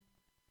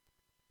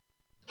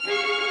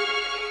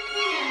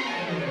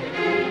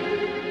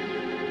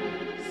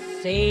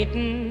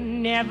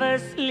Satan never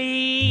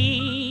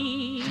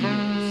sleeps.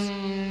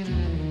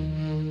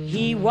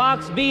 He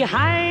walks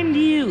behind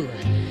you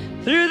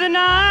through the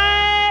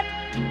night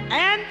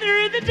and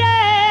through the day.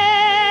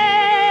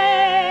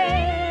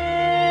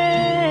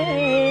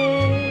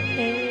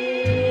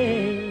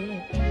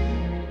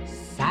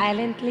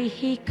 Silently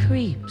he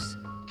creeps.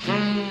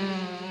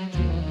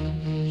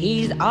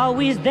 He's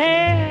always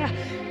there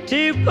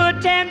to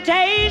put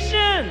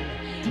temptation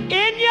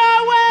in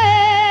your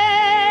way.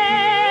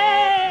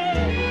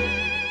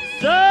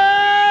 So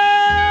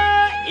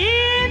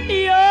if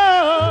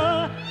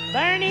you're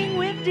burning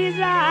with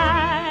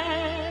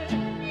desire,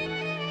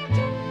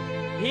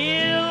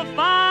 he'll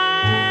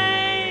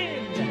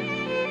find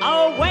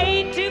a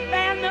way to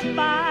fan the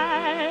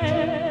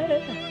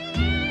fire.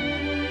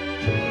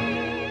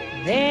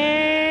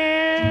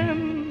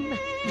 Then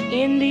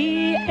in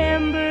the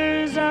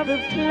embers of the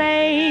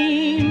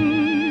flame,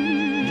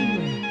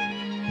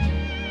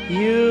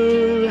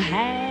 you'll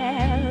have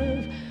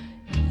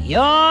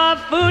your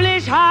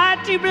foolish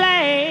heart to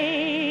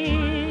blame.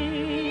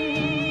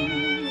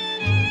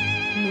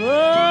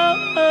 Oh,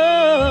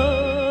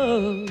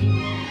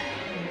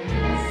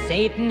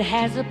 Satan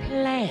has a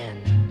plan.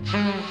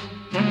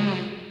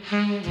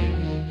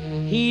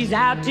 He's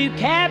out to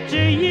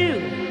capture you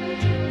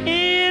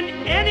in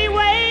any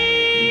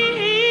way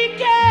he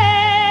can.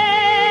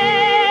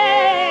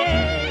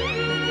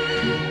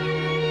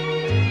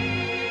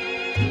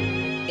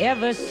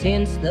 Ever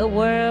since the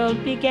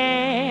world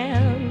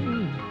began,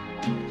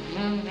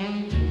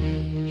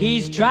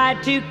 he's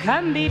tried to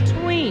come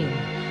between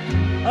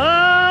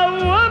a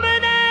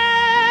woman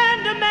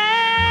and a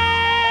man.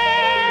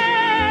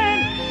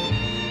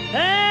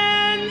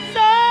 And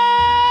so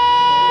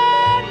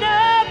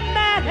no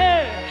matter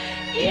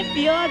if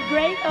you're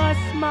great or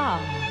small,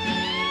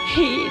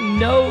 he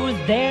knows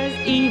there's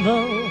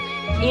evil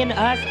in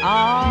us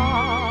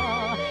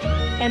all.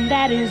 And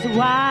that is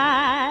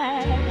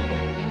why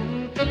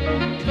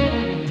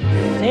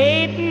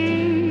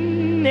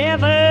Satan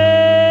never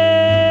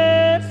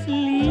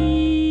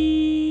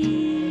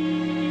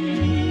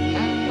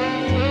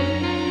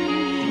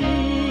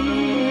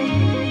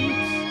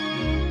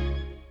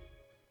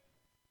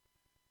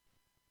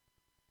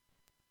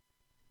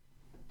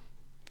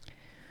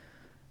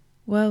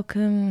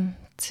Welcome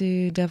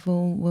to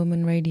Devil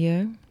Woman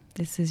Radio.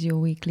 This is your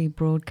weekly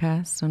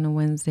broadcast on a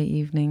Wednesday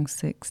evening,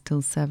 6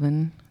 till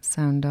 7,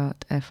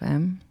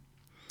 Sound.fm.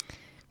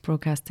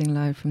 Broadcasting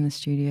live from the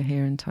studio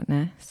here in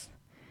Totnes.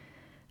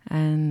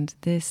 And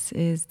this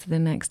is the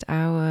next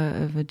hour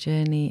of a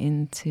journey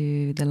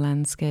into the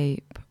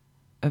landscape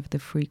of the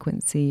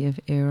frequency of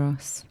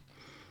Eros,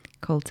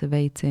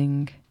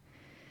 cultivating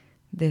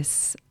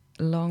this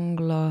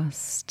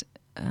long-lost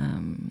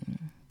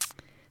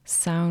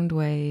sound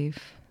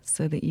wave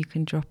so that you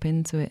can drop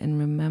into it and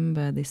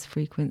remember this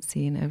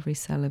frequency in every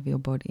cell of your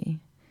body.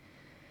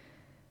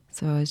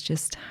 So I was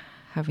just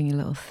having a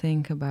little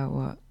think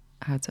about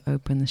how to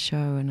open the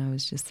show, and I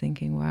was just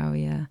thinking, wow,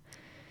 yeah,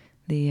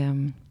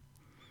 the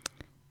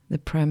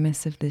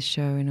premise of this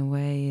show in a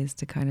way is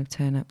to kind of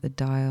turn up the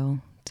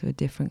dial to a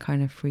different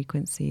kind of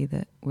frequency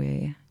that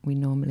we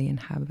normally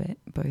inhabit,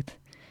 both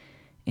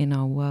in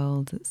our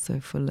world that's so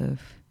full of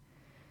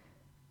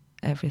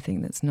everything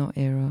that's not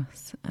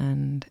Eros,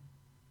 and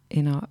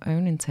in our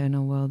own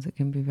internal worlds it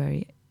can be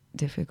very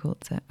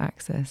difficult to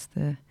access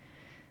the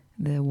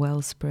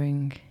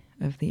wellspring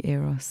of the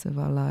Eros of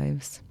our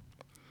lives,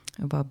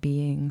 of our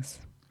beings.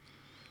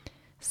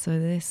 So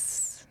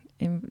this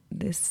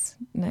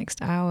next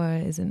hour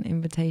is an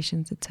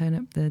invitation to turn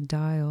up the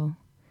dial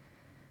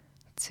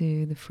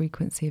to the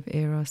frequency of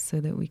Eros so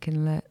that we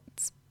can let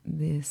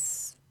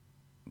this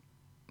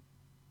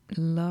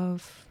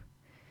love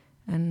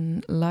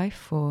and life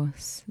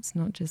force, it's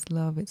not just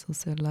love, it's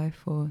also life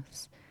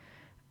force,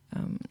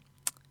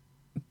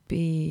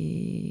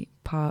 be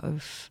part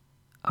of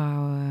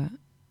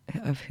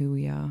who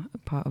we are,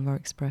 part of our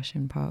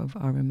expression, part of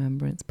our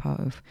remembrance,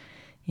 part of,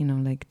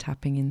 like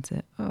tapping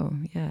into, oh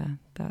yeah,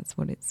 that's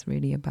what it's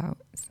really about.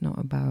 It's not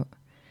about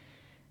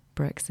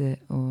Brexit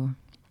or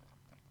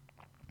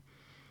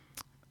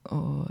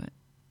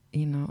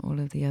all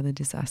of the other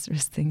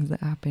disastrous things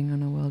that are happening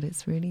in our world.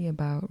 It's really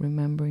about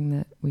remembering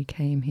that we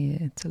came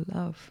here to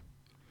love.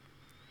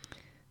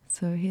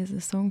 So here's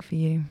a song for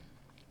you.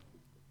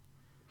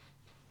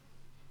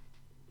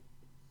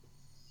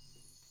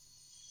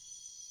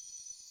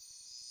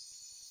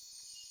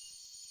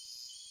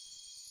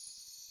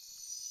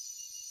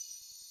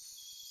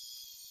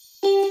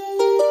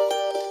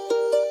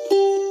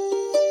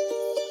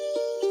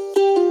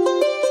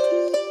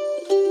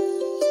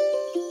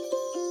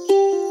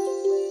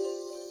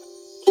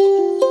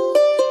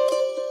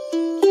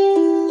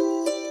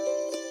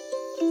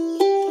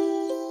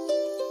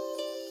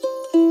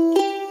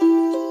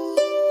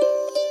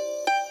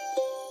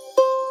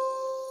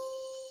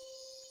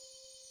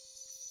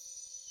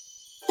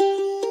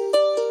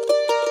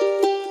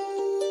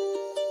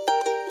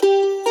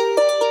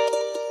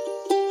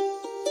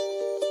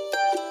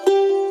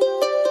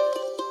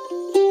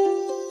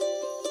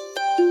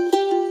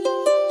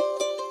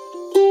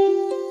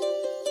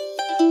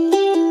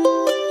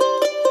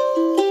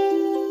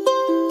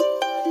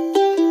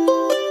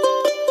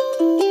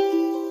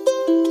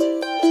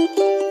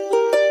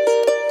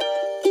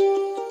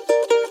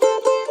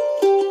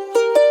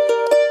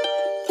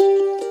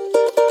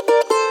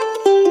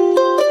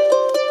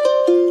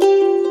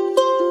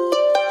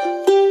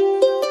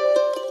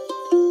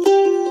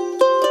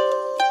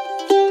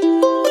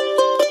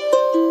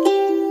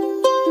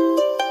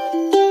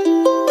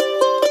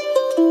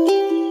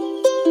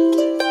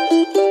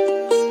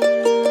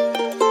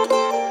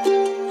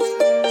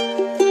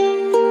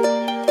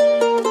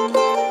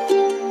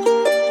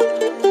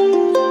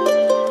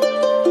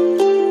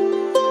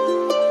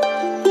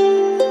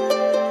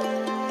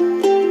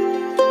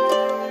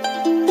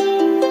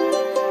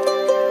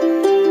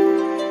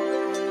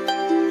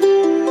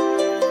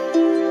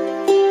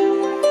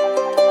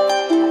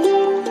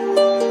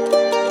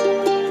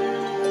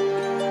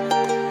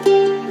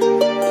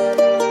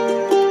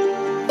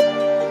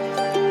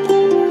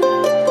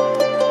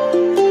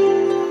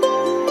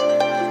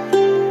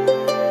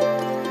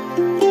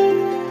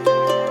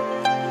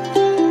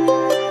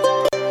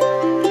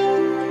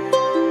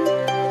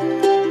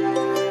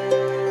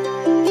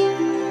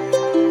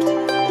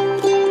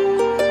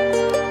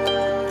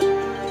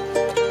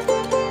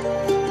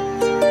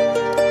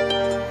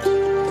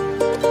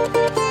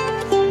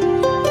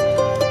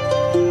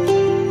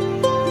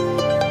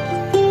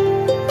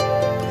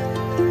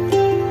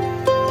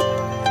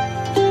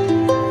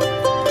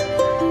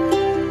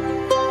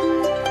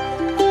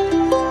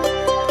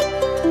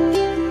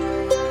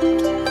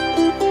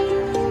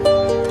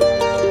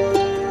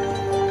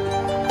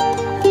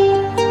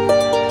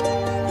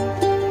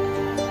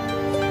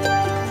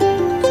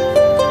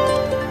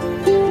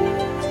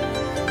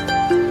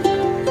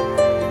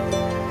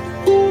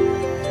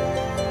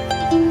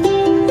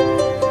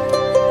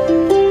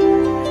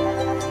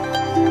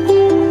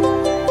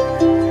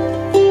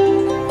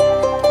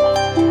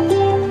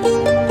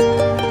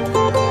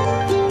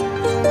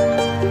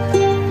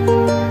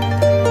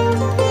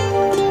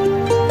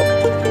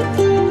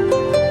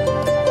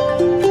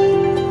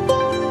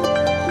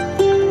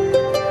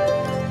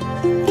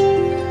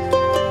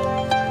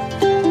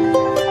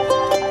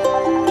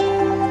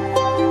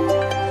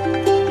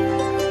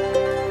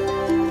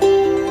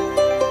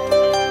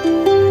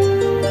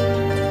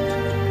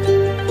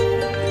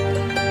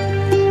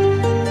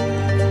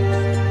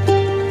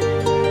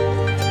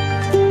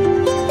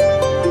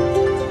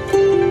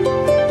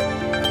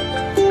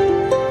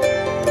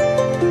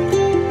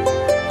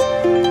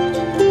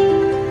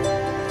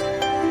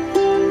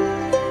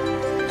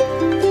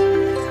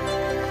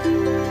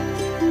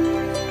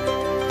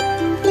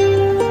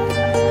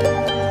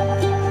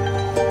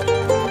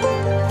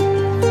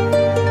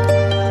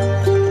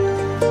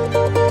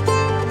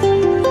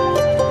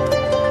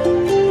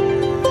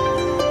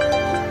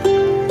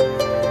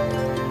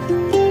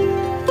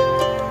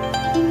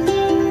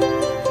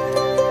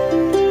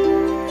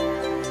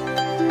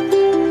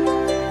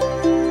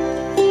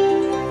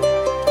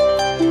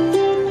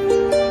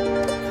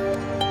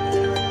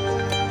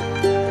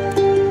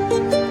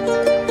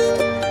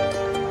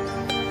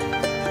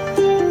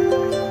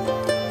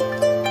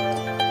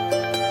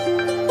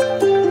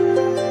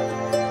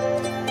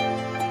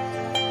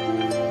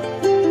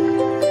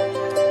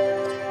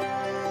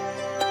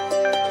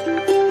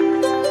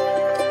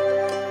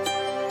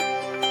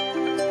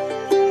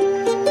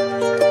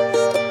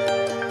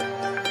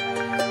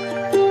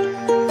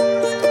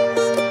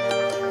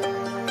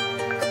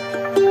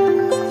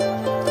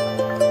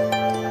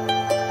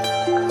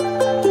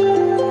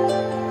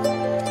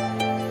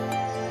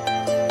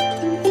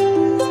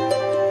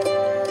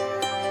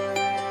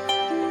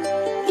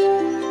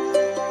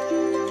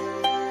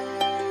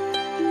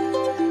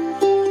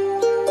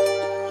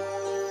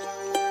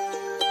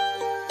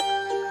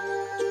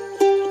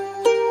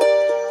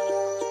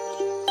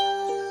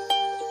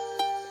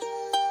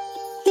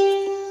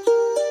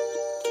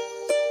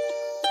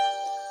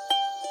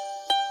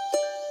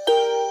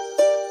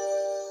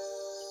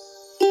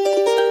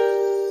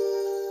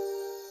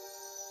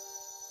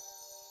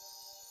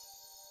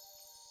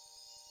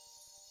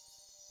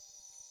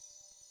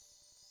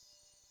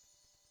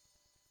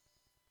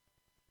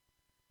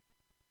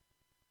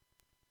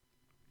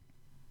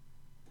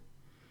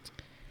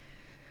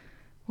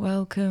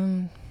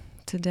 Welcome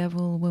to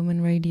Devil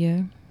Woman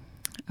Radio.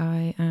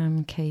 I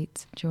am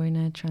Kate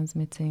Joyner,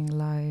 transmitting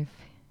live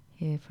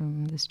here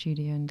from the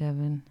studio in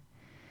Devon.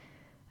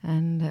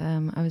 And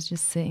I was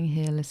just sitting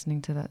here listening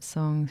to that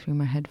song through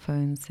my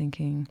headphones,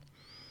 thinking,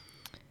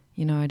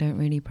 you know, I don't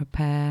really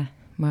prepare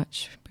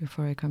much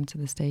before I come to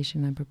the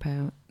station. I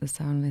prepare the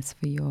sound list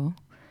for y'all.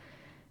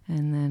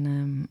 And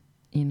then,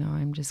 you know,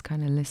 I'm just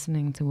kind of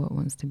listening to what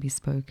wants to be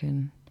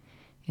spoken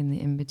in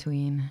the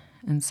in-between.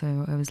 And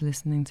so I was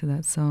listening to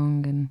that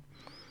song, and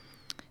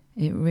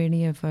it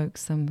really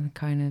evokes some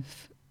kind of,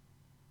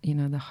 you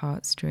know, the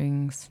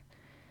heartstrings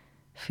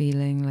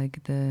feeling,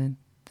 like the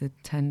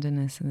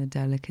tenderness and the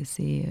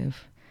delicacy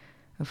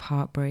of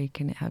heartbreak.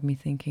 And it had me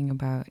thinking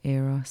about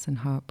Eros and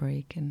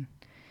heartbreak, and,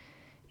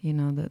 you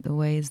know, the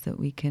ways that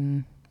we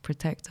can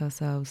protect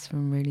ourselves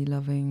from really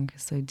loving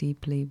so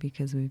deeply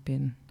because we've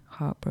been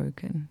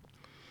heartbroken.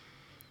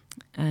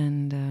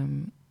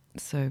 And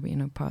so, you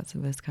know, parts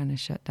of us kind of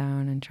shut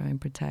down and try and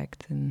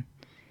protect and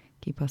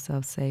keep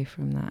ourselves safe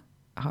from that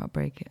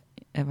heartbreak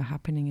ever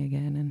happening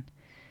again. And,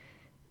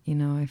 you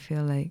know, I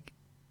feel like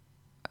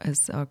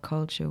as our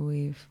culture,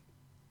 we've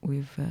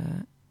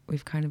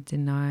kind of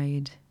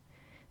denied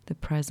the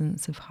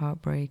presence of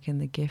heartbreak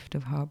and the gift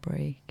of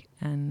heartbreak,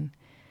 and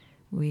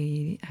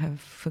we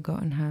have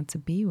forgotten how to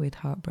be with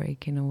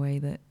heartbreak in a way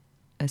that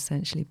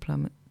essentially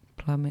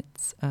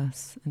plummets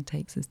us and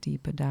takes us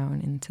deeper down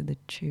into the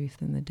truth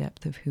and the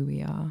depth of who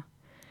we are.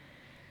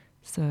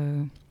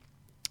 So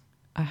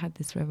I had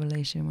this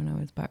revelation when I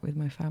was back with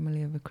my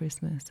family over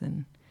Christmas,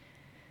 and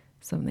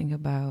something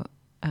about,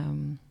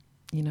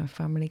 you know,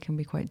 family can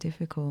be quite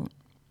difficult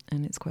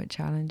and it's quite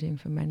challenging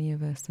for many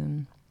of us.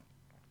 And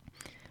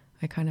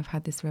I kind of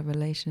had this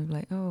revelation of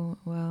like, oh,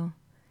 well,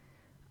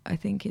 I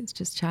think it's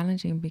just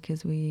challenging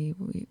because we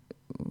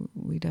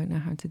don't know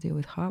how to deal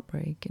with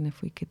heartbreak. And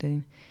if we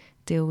could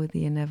deal with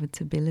the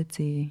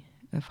inevitability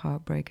of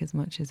heartbreak as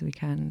much as we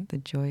can, the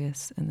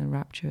joyous and the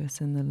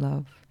rapturous and the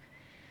love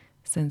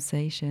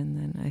sensation,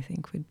 then I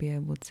think we'd be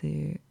able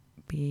to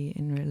be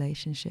in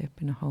relationship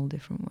in a whole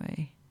different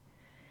way.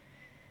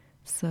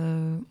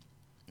 So,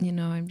 you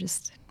know, I'm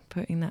just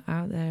putting that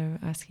out there,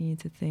 asking you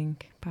to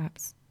think,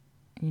 perhaps,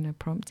 you know,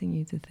 prompting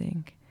you to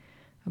think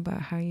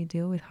about how you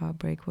deal with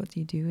heartbreak. What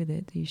do you do with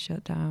it? Do you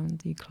shut down?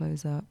 Do you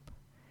close up?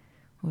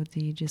 Or do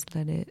you just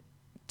let it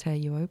tear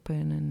you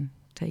open and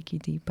take you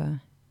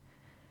deeper?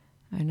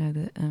 I know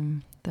that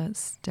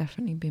that's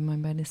definitely been my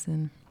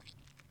medicine.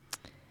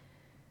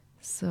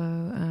 So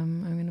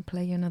I'm going to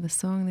play you another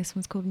song. This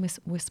one's called Miss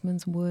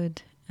Wistman's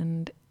Wood,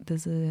 and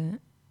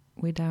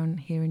we're down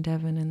here in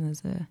Devon, and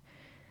there's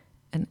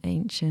an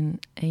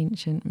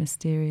ancient,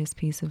 mysterious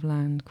piece of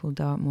land called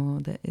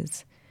Dartmoor that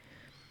is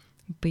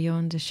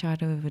beyond a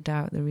shadow of a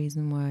doubt the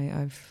reason why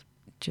I've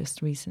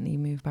just recently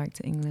moved back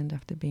to England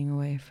after being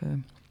away for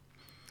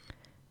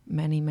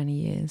many, many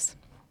years.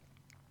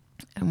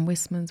 And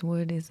Wistman's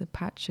Wood is a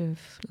patch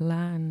of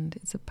land.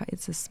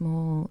 It's a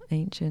small,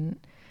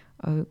 ancient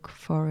oak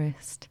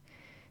forest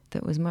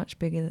that was much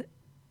bigger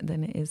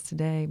than it is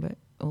today, but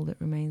all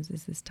that remains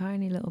is this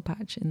tiny little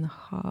patch in the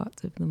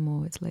heart of the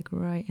moor. It's like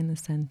right in the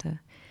center,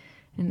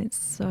 and it's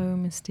so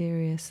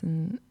mysterious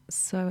and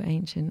so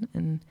ancient,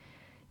 and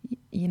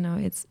you know,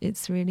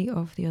 it's really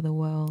of the other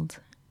world.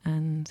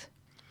 And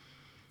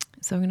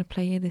so I'm going to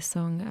play you this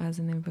song as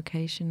an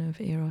invocation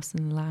of Eros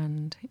and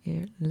land,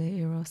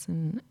 Eros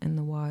and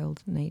the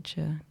wild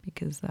nature,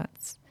 because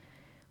that's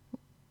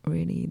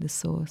really the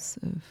source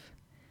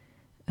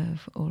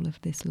of all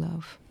of this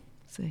love.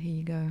 So here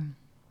you go.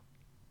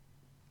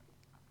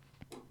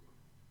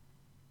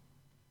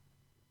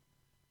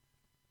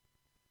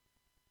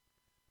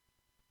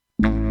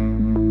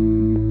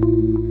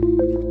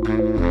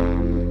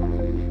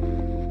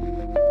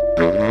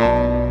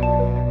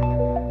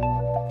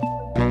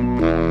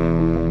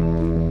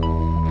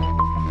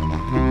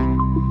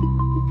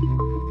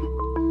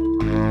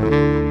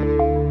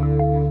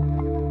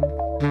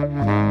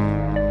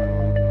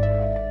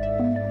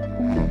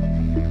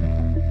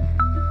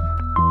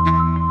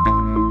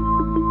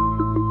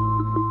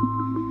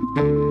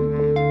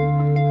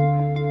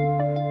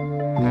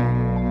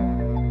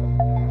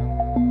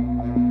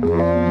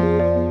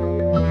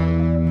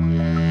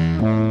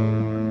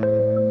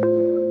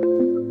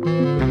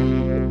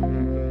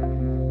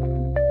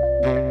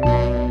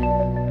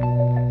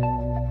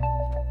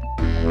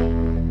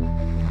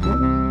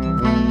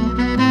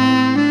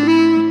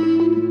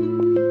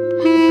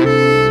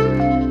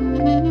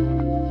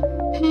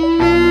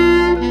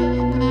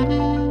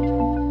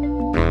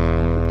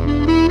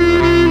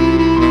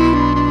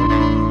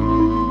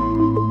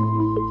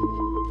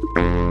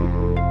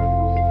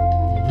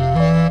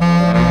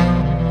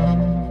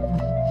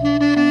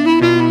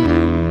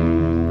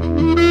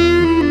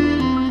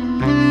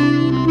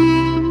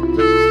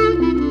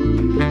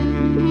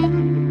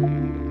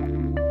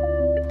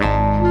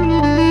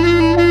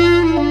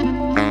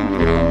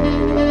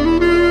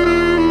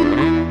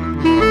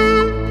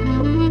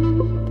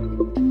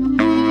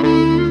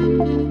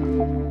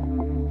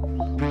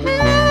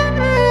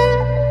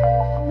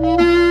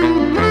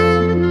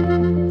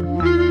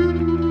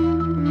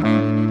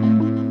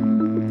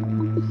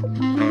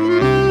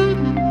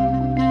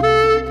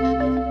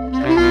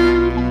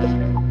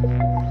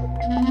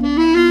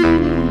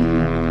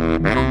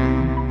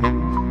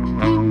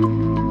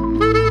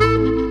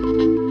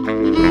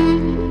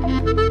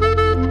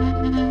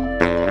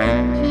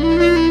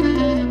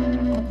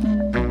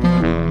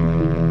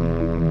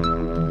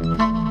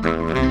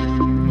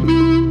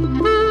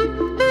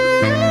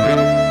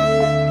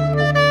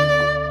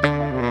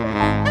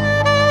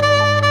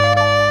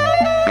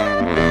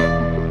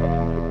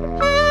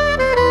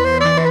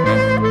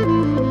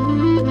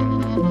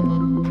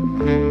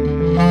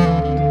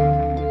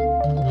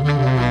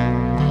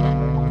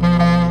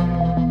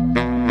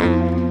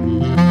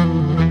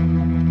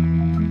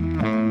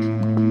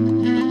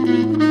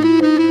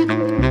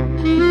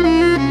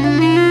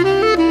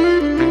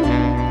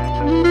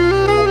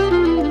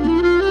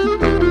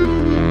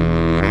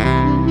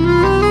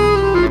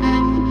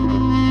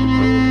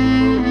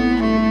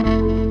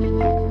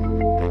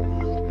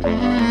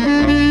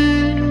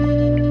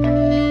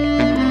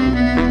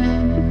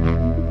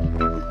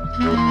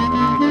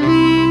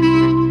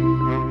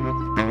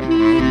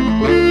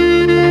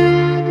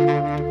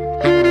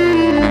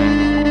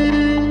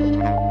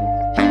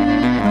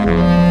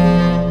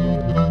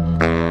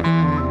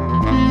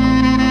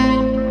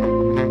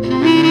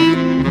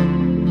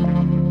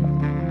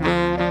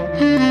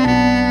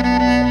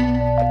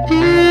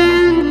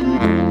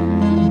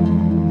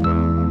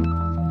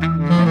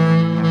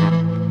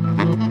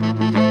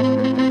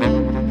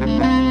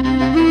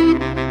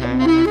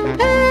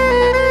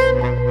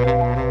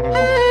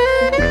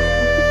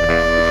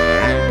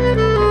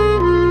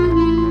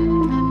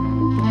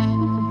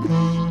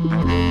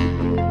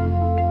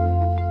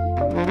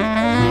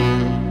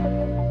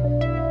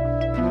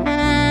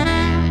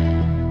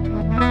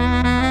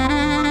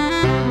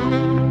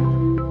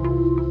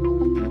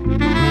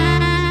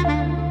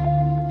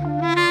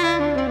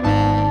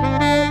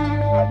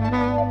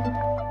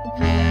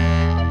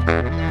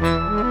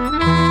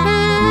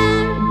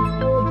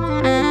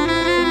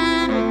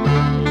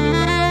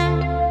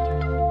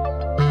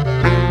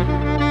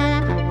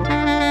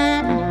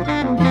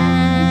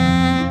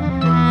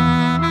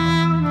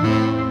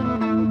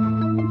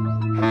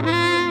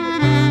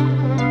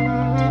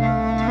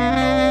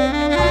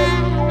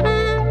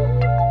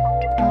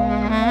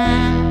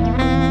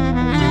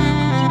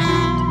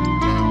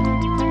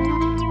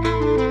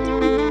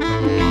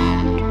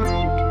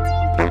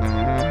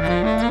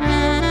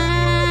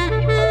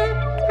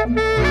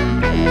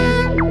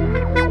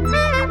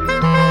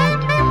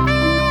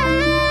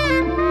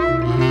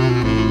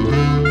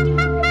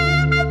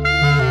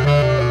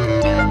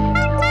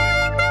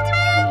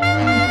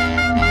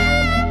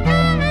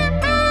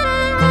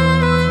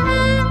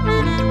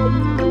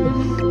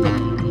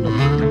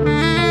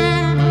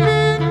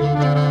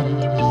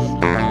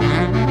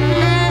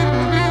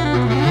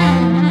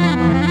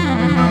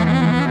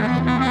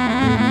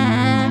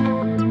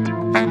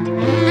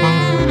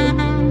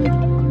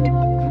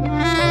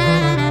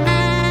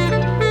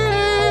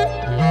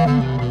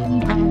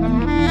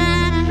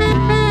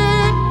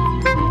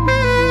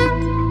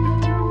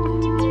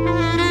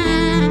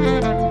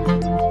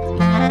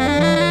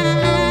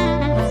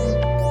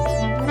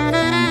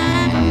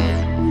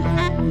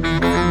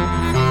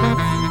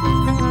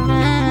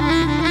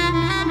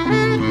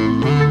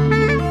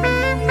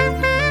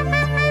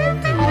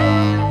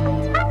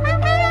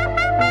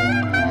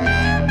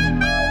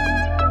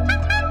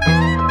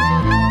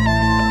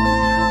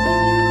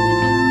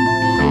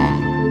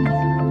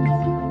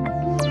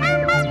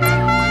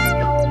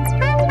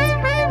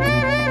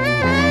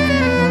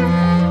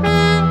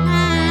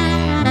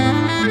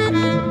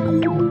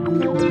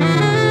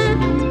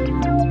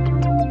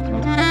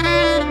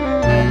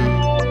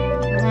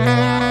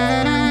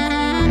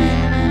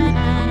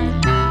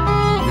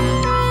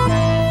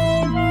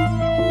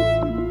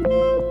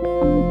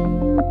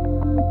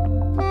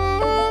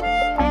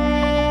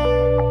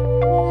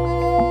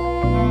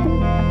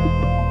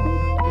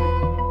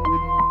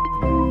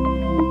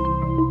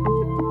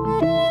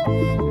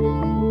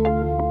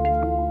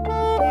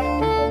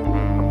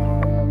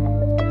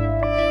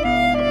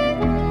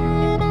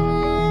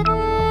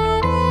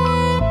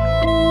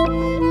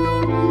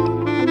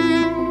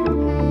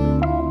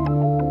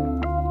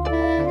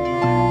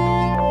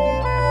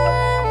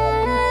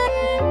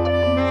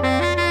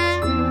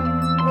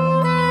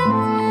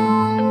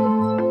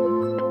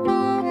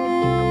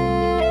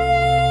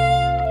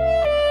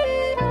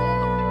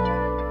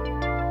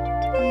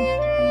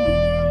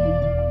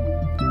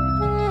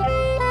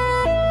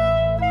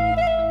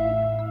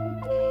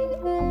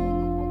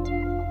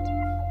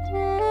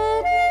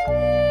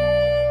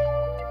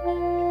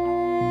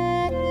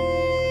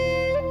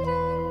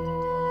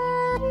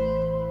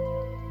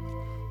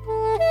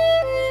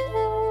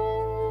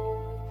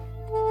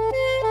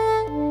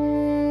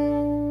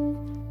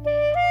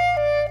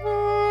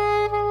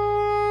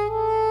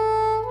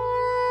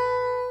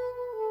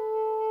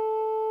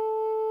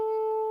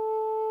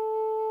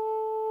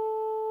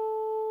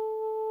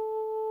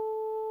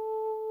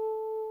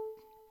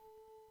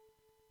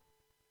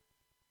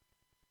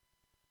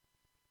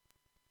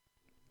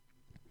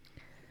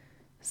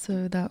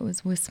 So that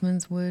was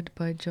Wisman's Wood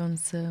by John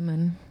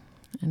Sermon.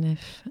 And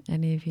if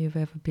any of you have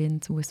ever been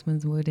to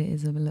Wisman's Wood, it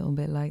is a little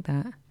bit like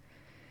that.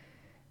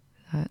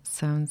 That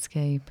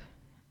soundscape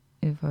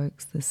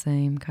evokes the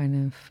same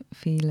kind of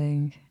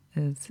feeling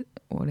as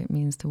what it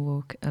means to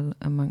walk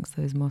amongst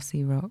those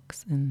mossy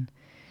rocks and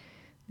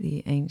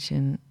the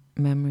ancient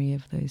memory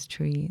of those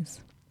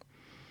trees.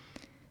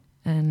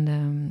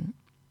 And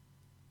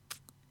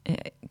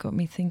it got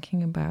me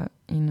thinking about,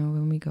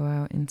 when we go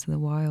out into the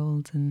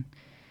wild and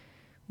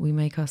we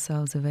make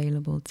ourselves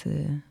available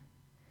to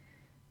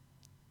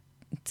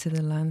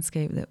the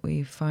landscape that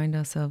we find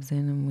ourselves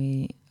in, and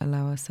we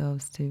allow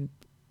ourselves to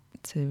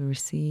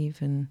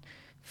receive and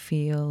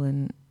feel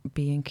and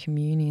be in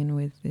communion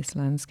with this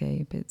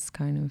landscape. It's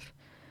kind of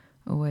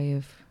a way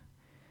of,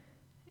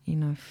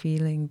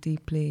 feeling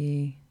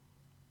deeply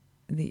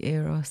the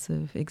eros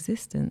of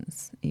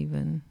existence,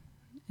 even,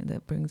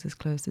 that brings us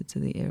closer to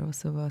the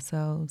eros of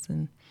ourselves.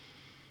 And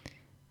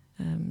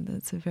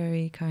that's a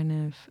very kind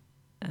of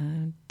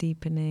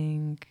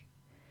deepening,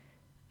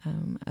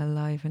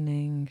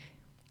 alivening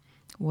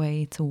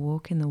way to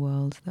walk in the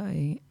world.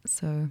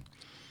 So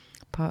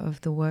part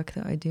of the work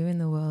that I do in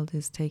the world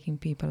is taking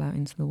people out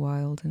into the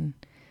wild and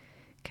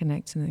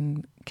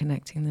connecting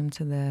them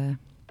to their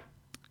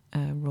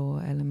raw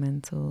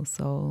elemental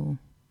soul,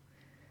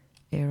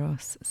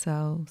 eros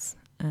selves.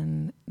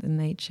 And the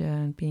nature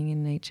and being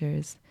in nature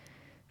is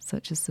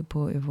such a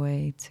supportive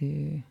way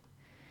to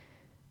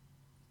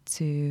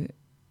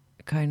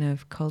kind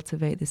of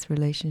cultivate this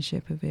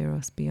relationship of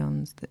Eros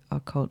beyond our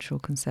cultural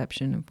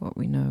conception of what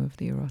we know of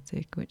the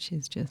erotic, which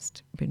has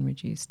just been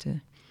reduced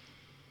to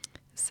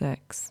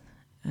sex.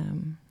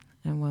 And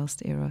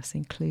whilst Eros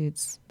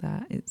includes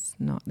that, it's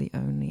not the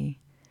only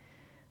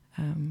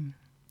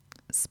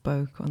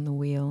spoke on the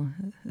wheel.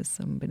 As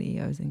somebody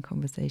I was in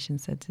conversation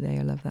said today,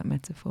 I love that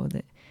metaphor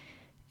that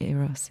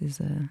Eros is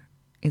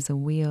a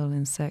wheel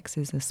and sex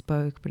is a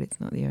spoke, but it's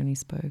not the only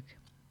spoke.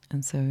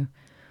 And so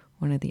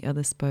one of the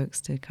other spokes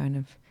to kind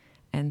of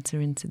enter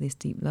into this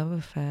deep love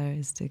affair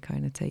is to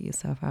kind of take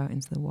yourself out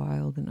into the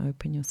wild and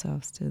open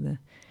yourselves to the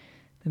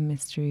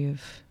mystery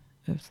of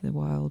the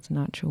wild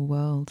natural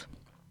world.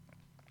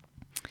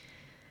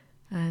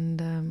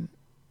 And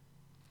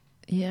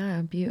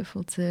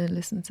beautiful to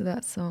listen to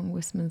that song,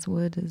 Wisman's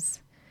Wood, as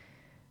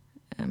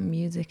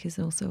music is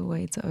also a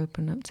way to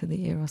open up to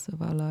the Eros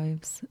of our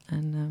lives.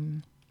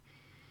 And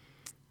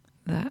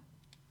that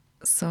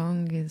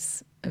song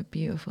is a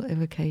beautiful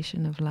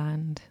evocation of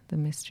land, the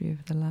mystery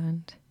of the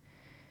land.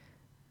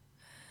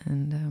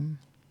 And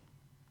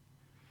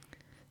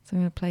so I'm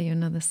going to play you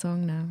another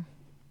song now,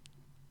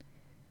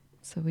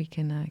 so we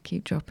can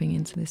keep dropping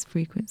into this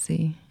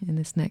frequency in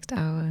this next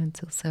hour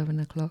until 7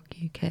 o'clock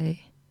UK.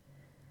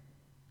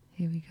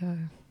 Here we go.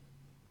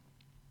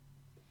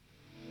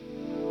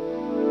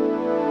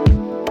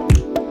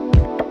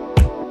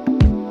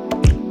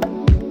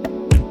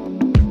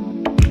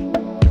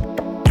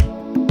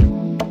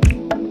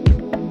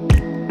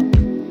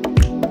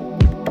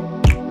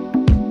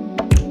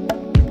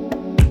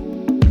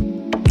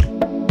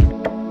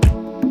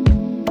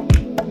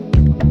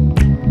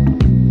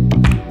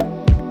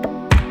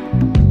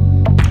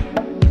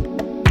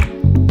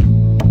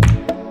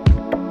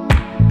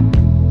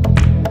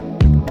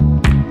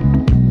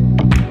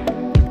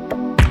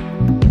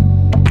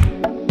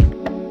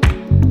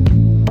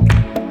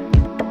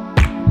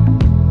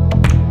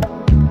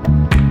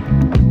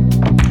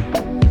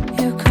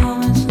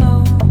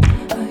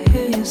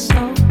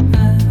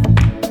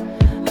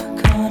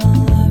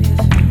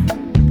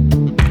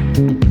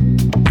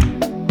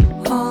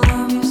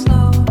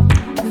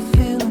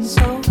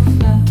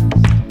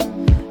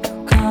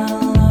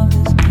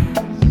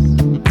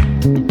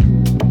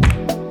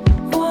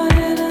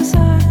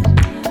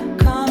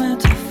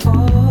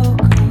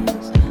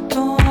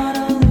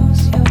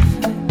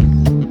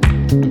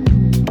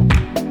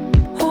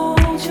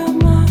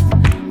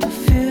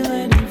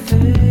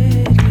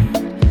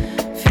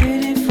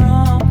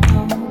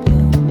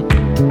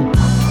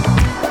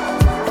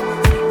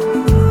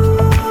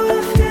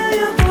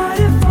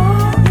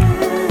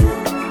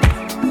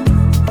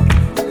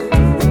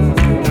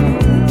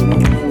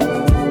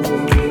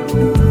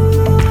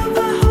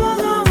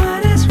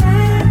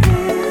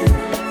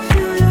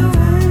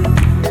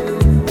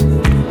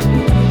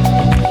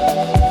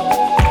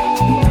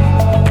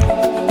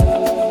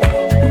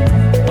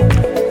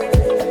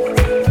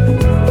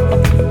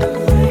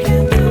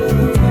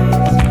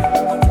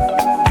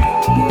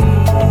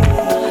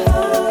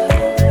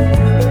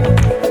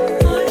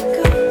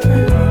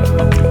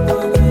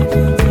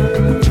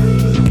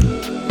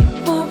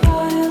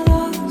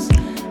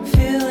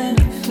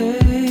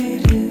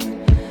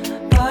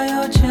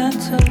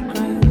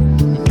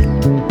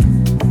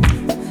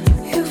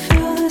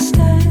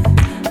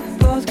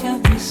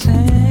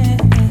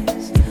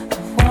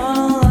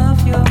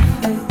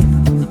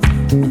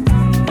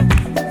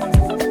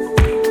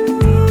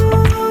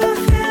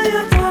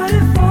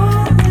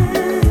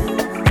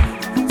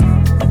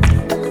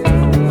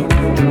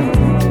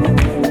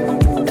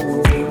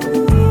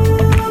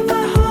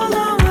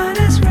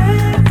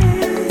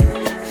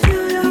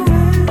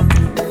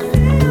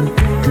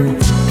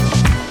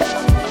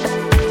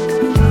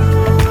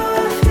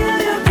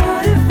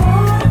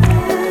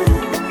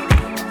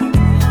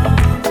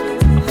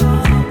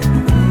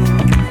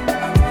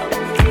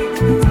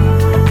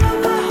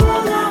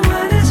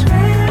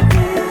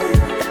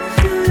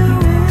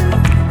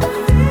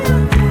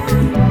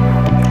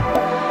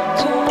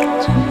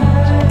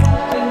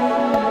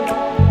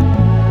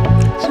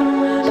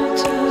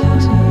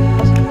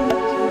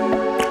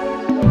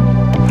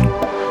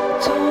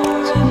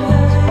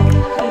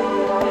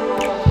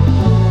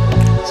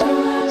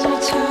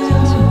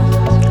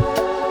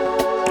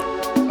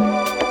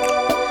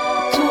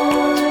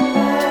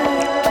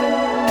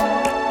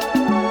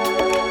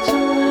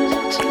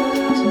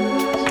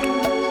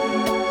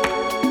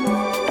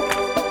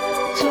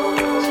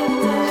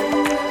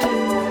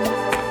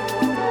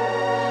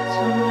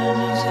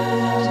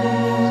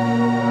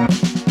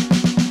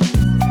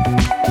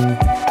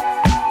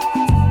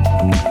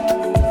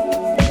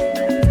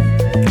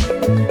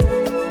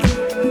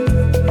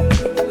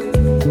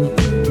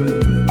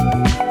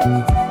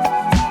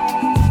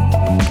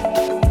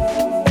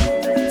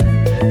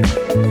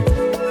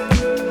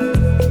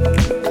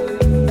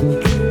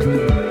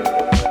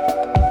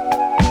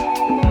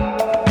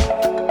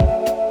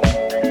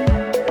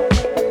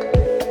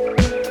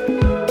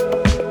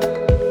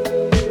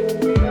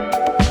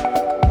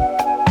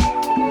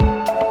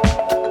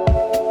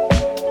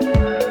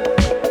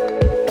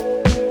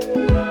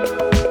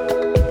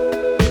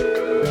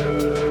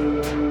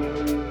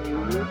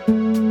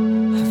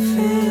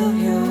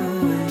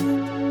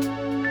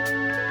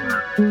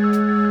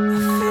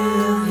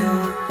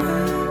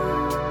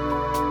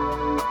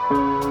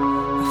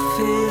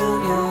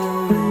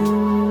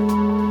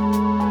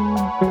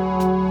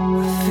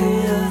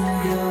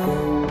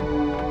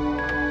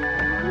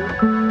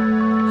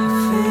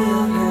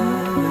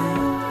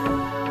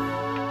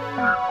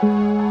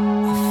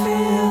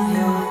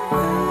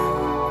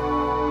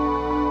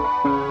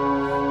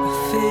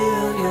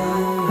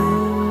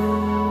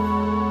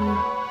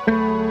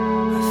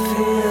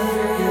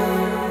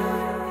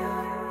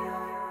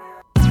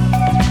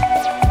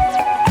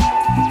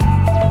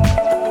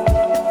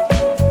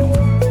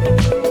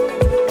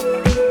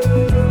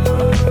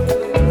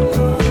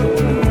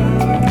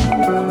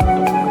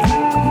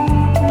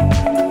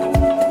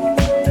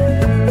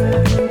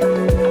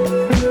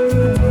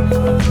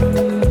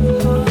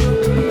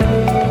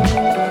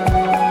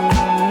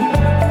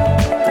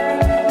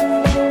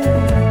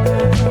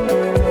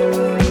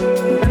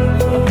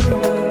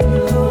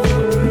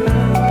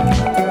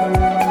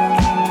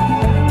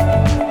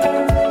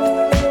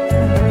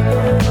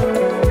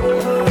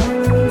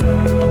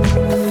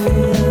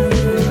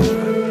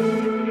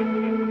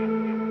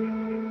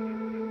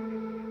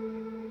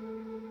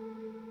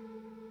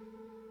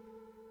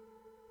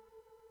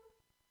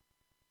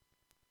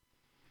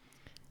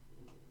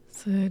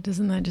 So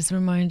doesn't that just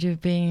remind you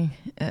of being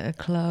at a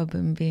club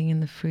and being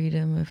in the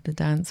freedom of the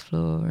dance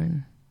floor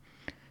and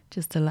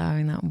just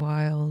allowing that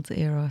wild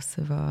eros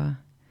of our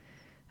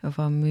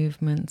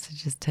movement to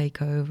just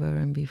take over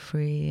and be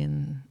free,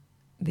 and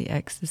the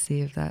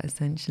ecstasy of that,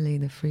 essentially,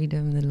 the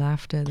freedom, the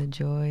laughter, the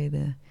joy,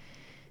 I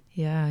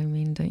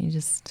mean,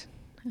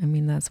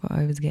 that's what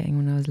I was getting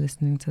when I was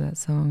listening to that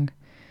song.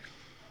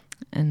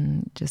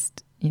 And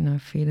just,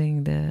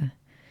 feeling the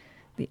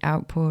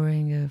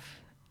outpouring of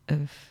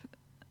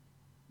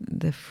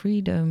the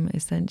freedom,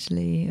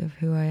 essentially, of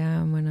who I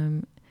am when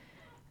I'm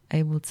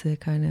able to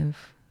kind of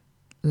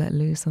let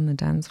loose on the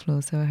dance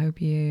floor. So I hope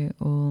you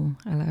all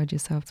allowed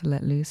yourself to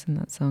let loose in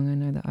that song. I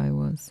know that I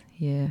was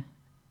here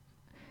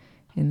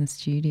in the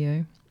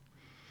studio.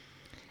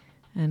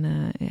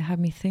 And it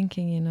had me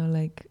thinking,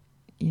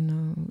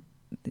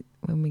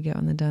 when we get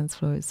on the dance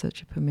floor, it's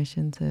such a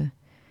permission to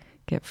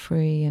get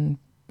free and,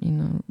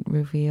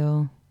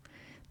 reveal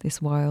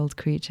this wild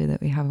creature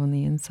that we have on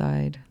the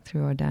inside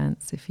through our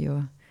dance, if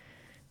you're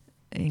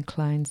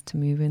inclined to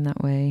move in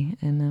that way.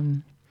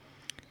 And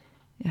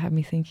it had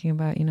me thinking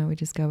about, we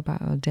just go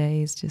about our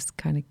days just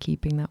kind of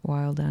keeping that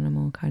wild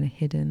animal kind of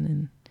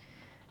hidden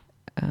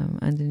and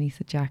underneath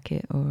a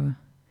jacket or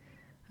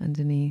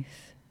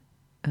underneath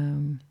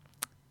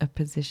a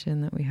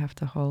position that we have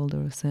to hold,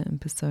 or a certain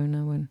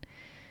persona, when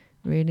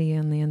really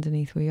on the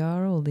underneath we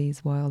are all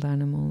these wild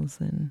animals.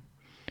 And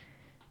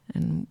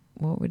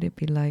what would it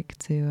be like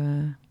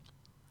to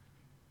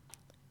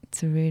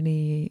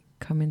really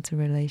come into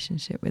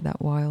relationship with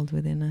that wild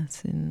within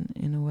us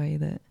in a way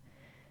that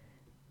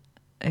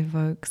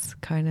evokes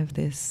kind of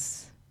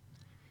this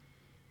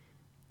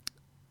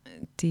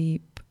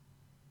deep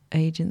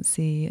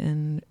agency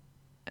and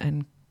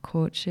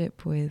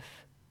courtship with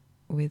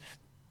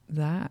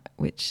that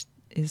which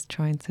is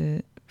trying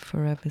to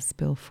forever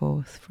spill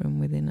forth from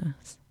within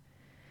us.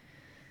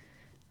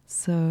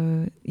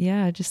 So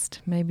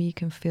just maybe you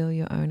can feel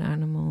your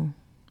own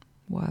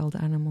wild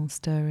animal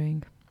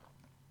stirring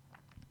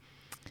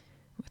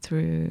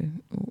through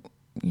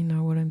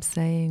what I'm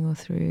saying, or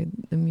through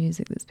the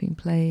music that's been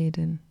played,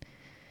 and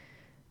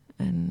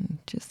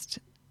just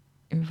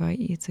invite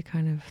you to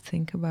kind of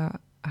think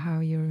about how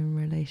you're in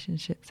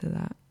relationship to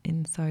that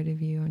inside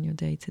of you on your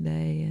day to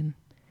day, and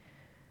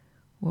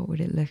what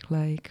would it look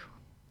like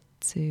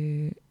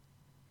to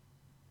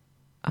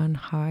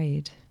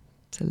unhide,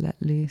 to let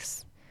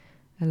loose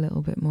a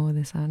little bit more of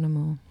this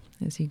animal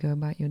as you go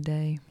about your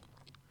day.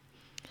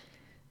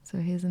 So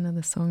here's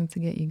another song to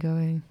get you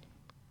going.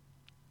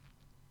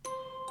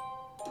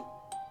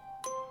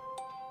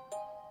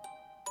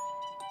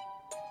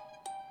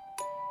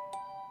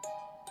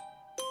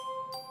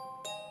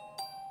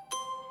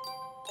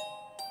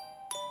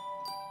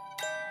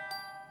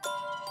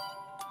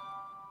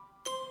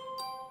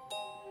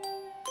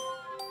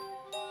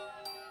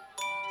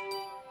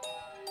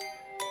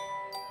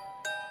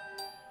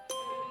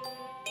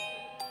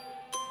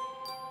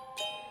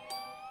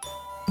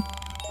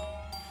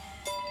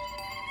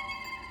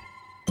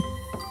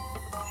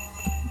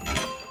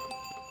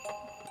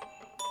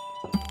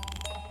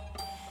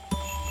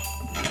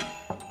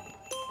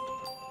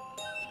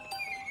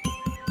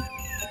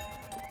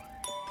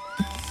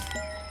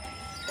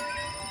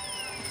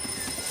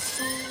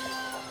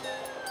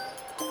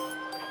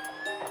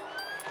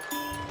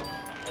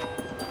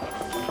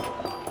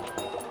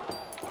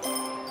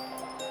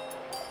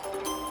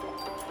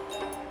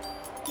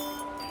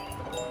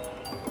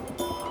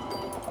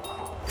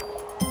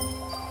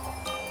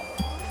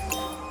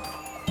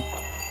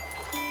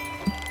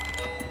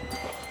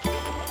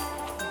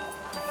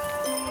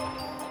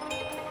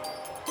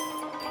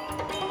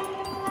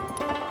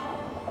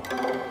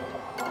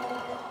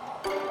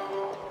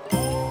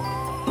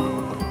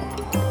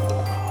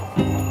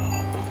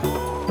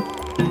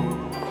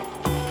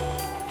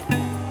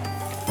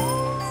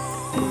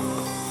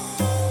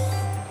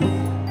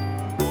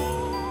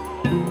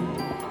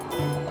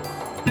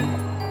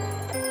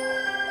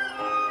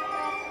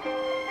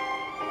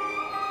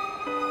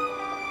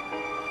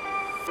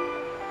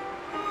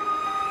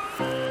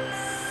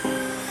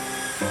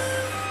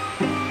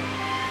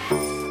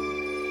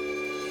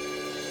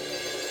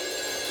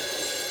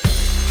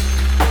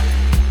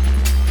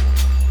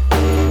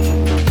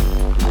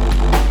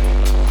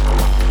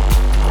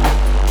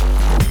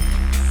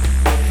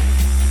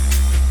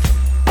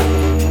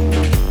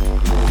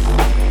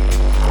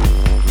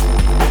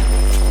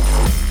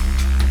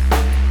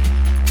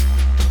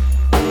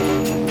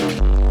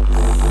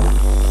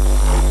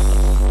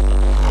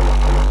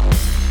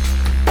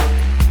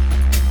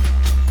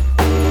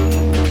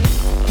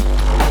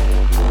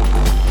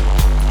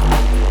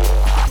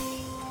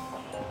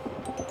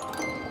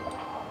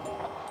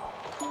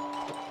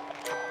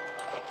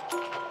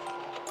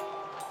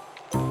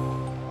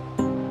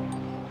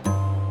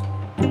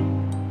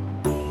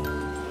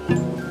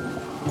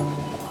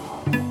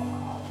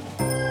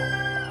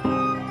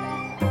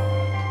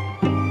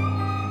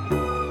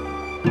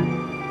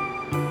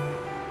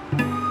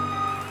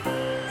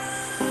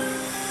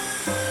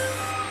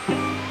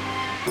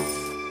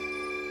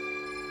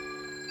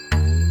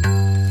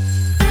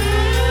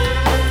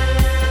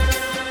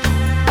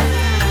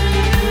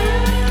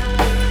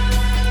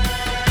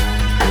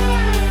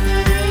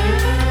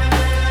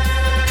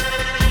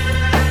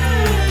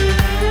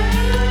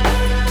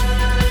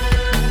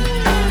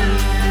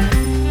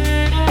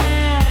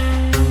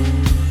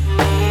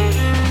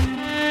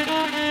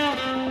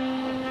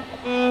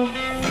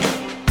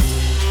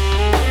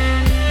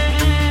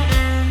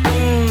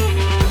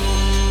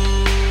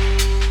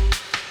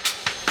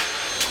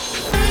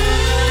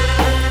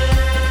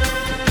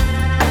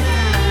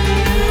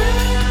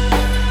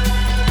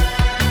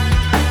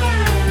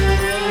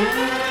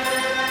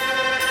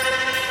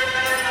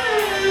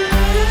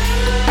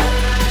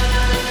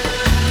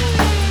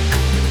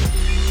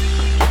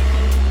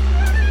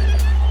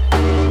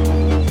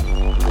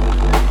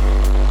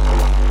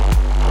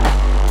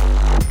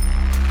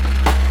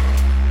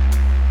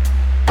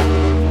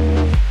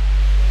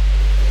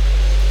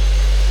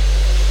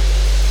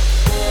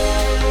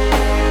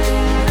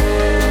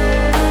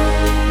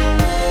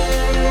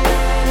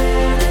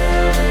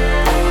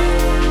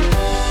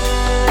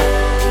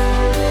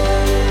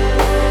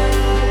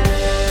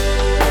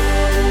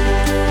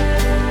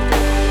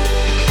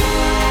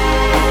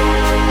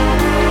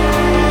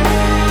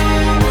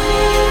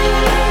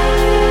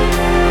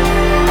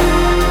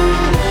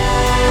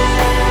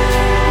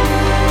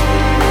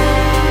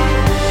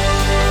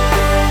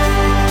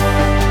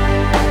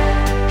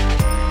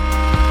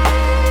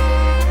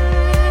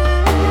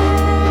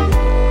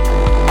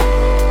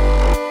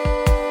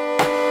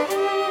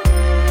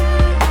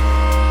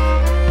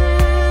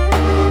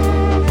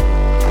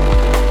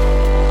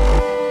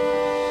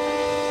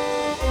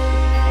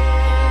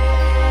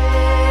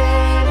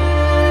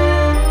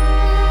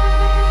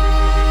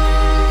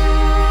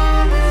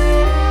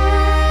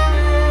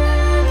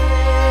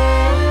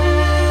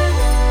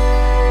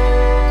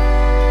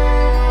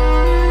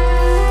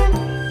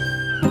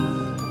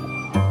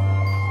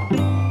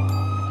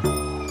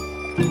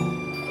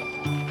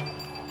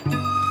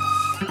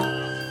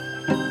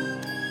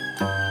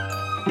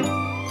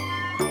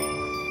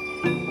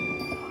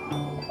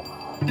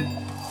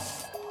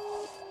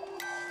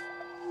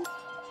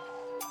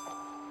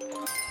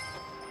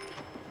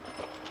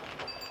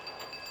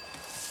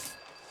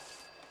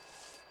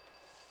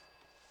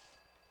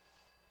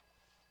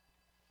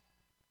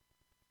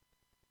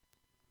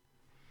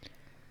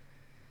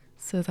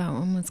 So that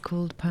one was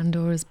called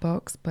Pandora's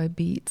Box by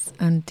Beats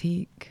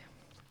Antique.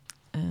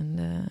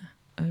 And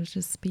I was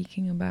just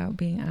speaking about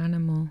being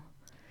animal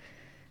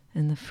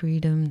and the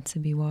freedom to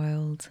be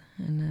wild.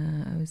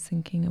 And I was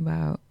thinking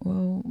about,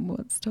 well,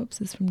 what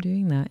stops us from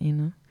doing that, you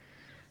know,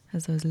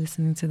 as I was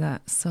listening to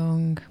that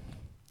song.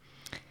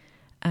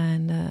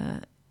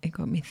 And it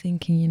got me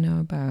thinking, you know,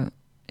 about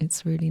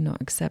it's really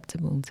not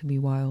acceptable to be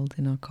wild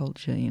in our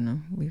culture, you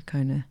know. We've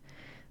kind of,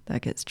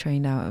 that gets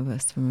trained out of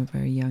us from a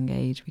very young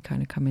age. We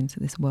kind of come into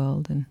this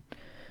world and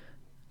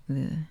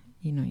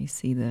you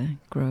see the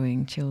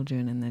growing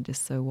children and they're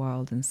just so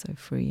wild and so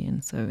free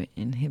and so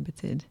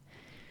uninhibited.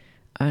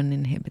 And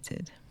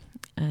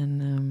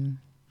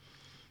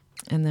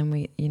then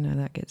we,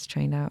 that gets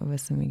trained out of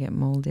us and we get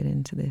molded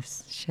into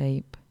this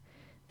shape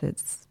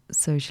that's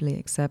socially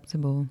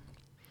acceptable.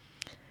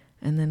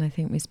 And then I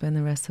think we spend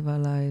the rest of our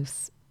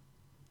lives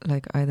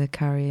like either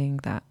carrying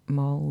that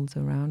mold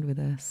around with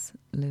us,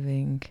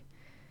 living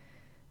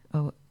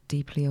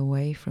deeply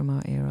away from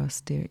our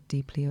eros,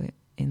 deeply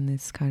in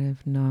this kind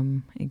of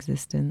numb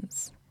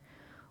existence,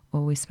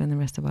 or we spend the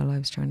rest of our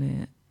lives trying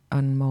to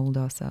unmold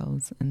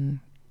ourselves and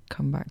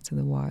come back to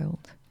the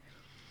wild.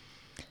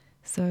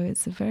 So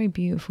it's a very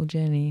beautiful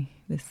journey,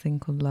 this thing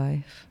called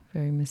life,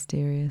 very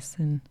mysterious.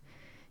 And,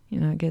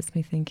 it gets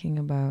me thinking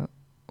about,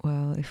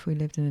 well, if we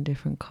lived in a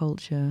different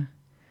culture,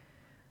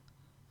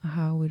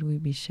 how would we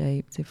be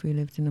shaped if we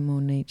lived in a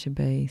more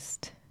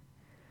nature-based,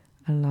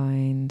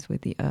 aligned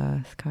with the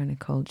earth kind of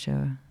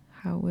culture?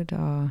 How would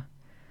our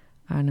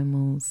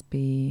animals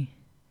be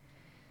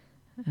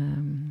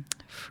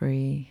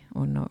free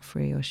or not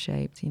free or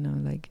shaped?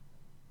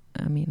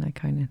 I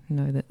kind of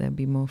know that they'd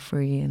be more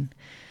free, and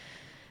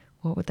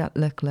what would that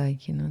look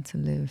like, to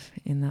live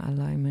in that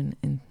alignment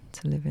and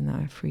to live in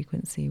that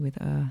frequency with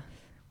earth?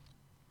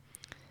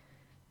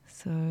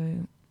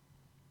 So,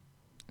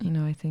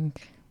 I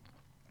think,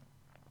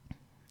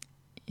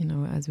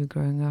 as we're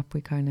growing up,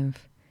 we kind of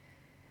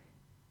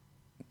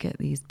get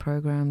these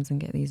programs and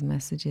get these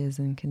messages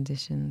and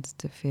conditioned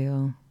to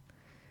feel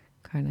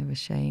kind of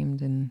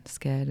ashamed and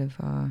scared of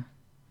our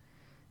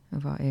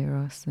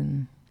eros,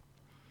 and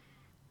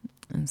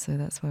so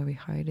that's why we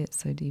hide it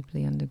so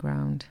deeply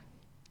underground.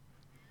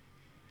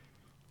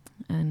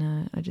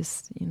 And I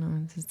just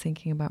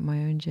thinking about my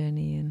own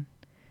journey and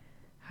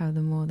how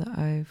the more that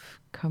I've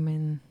come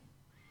in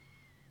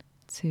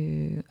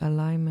to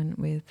alignment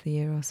with the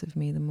eros of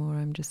me, the more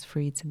I'm just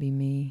free to be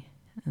me,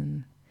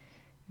 and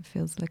it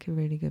feels like a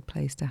really good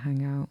place to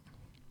hang out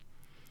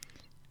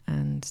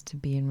and to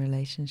be in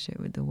relationship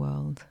with the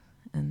world.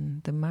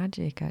 And the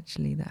magic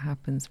actually that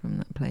happens from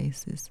that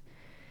place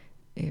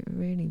it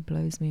really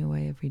blows me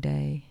away every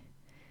day.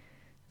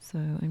 So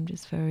I'm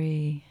just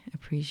very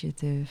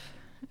appreciative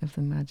of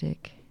the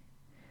magic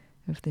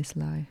of this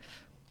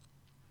life.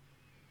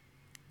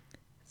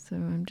 So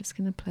I'm just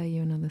going to play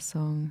you another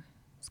song.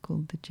 It's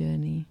called The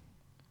Journey.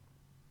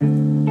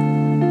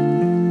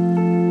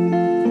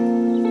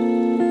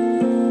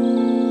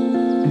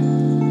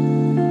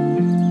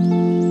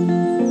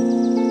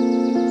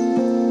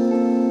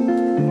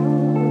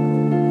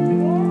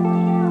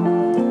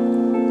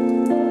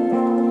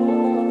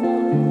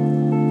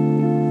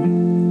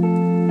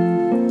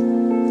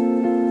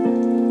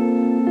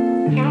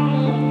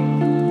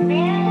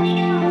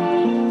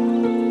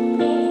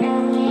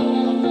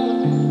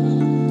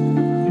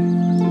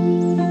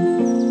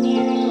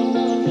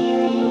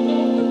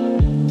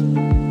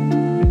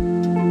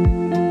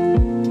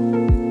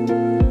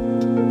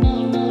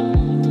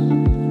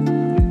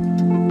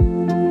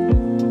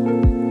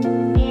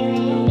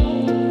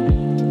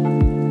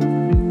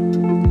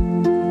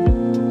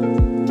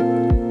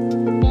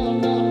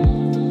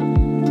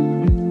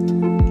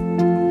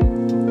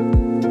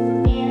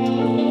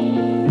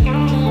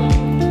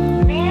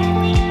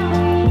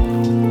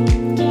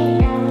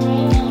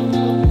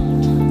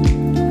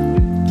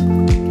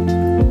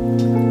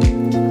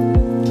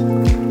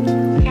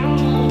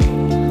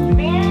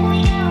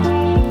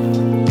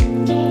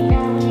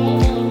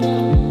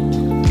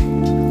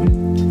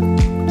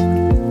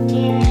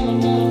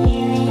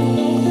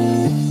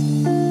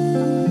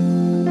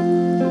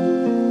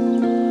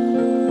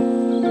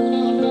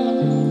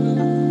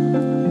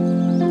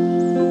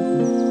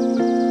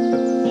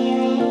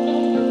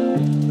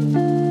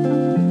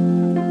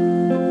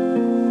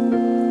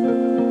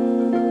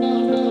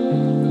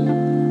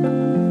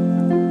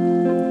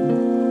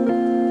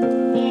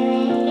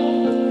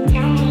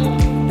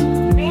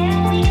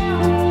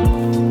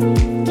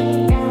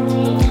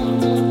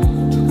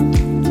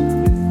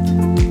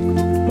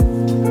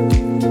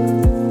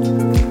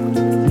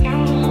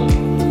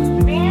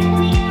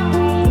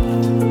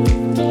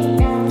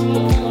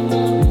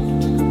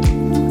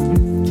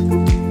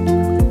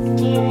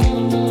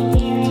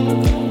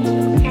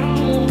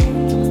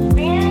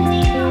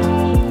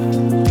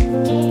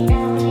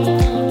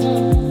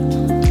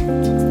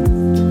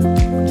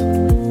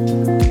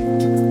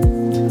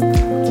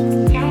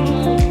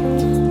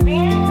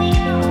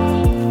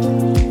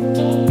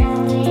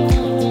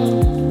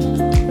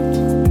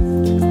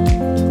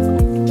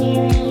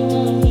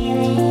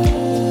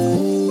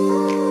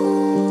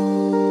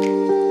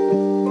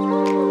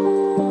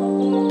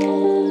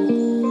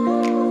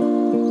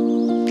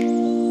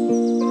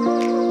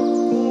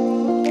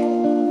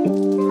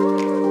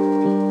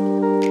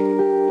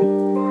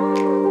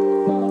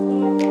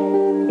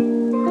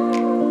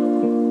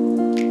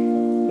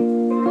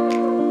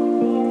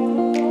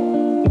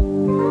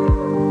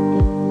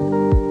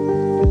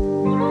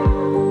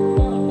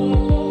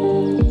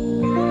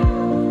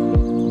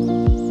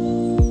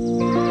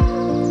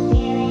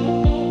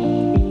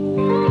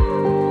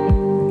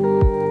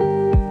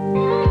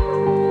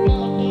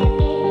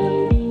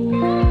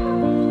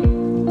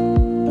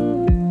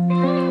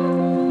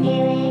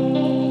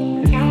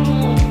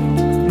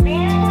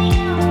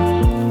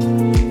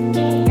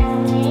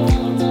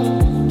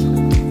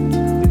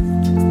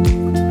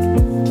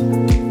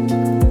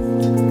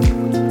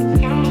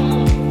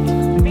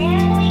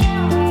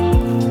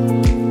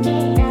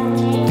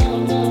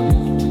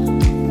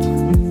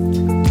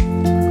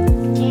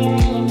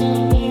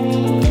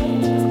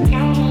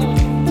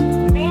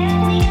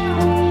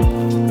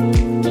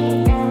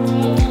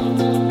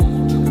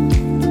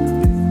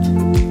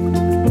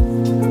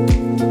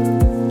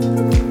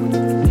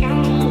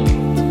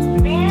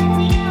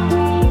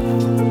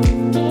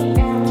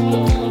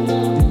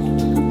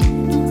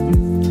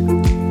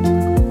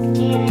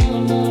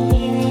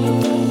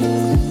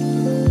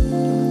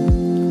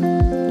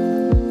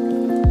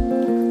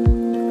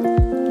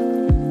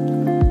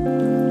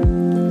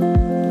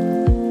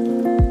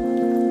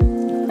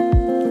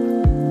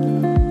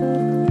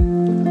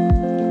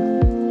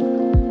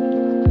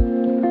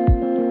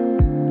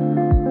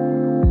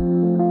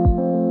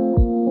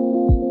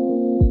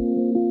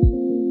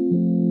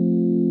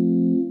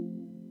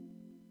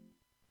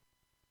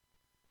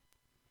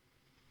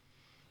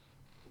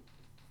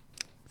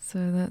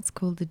 So that's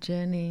called The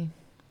Journey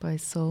by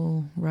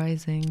Soul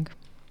Rising.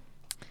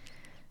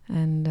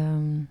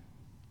 And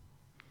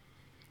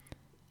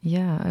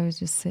yeah, I was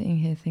just sitting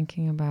here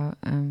thinking about,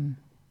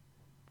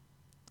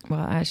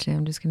 well, actually,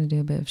 I'm just going to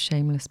do a bit of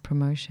shameless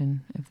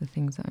promotion of the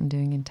things that I'm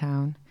doing in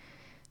town.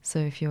 So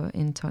if you're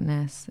in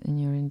Totnes and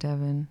you're in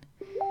Devon,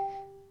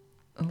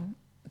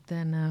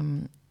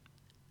 then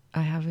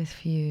I have a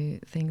few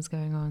things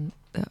going on.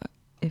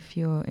 If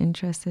you're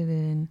interested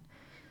in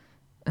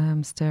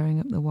stirring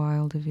up the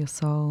wild of your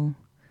soul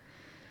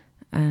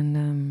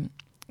and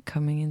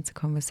coming into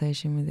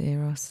conversation with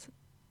Eros,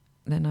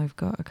 then I've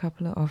got a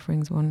couple of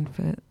offerings.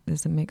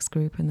 There's a mixed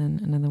group, and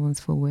then another one's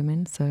for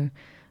women. So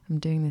I'm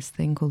doing this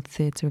thing called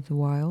Theatre of the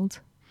Wild,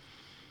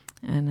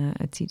 and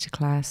I teach a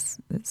class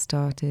that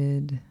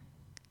started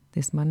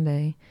this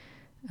Monday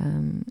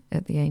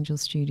at the Angel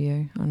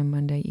Studio on a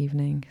Monday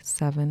evening,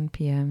 7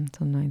 p.m.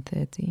 till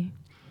 9:30.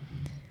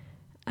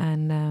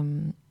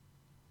 And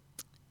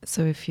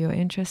so if you're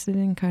interested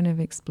in kind of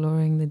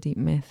exploring the deep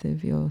myth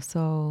of your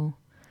soul,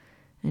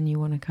 and you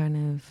want to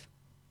kind of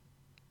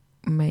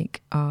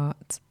make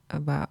art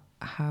about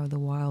how the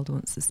wild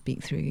wants to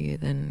speak through you,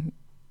 then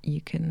you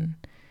can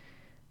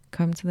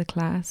come to the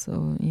class,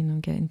 or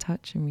get in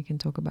touch and we can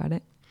talk about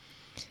it.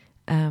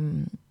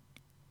 And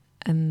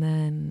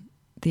then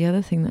the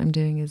other thing that I'm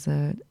doing is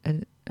a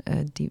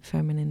deep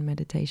feminine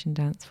meditation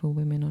dance for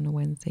women on a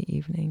Wednesday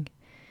evening.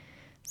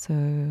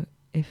 So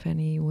if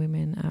any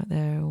women out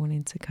there are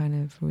wanting to kind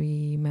of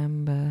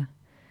remember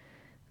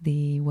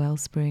the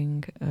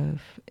wellspring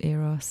of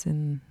Eros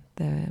in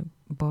their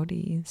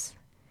bodies,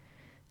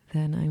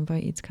 then I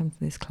invite you to come to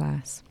this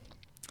class.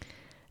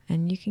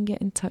 And you can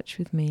get in touch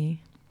with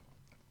me.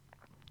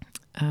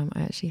 I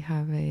actually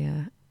have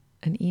an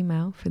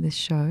email for this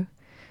show.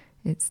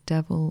 It's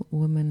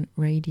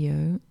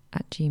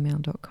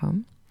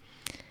devilwomanradio@gmail.com.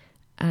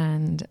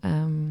 And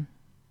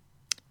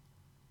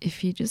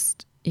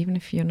even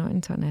if you're not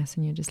in Totnes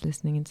and you're just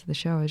listening into the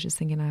show, I was just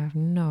thinking, I have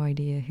no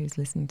idea who's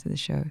listening to the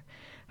show,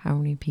 how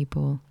many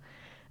people.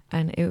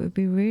 And it would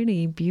be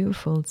really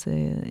beautiful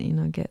to,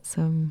 get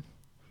some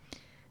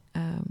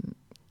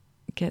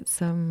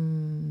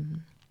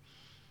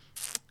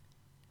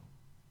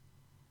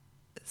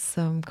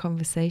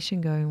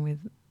conversation going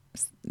with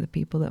the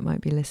people that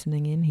might be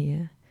listening in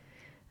here.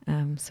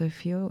 So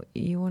if you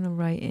want to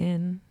write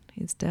in,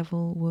 it's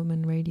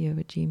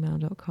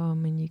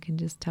devilwomanradio@gmail.com, and you can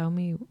just tell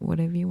me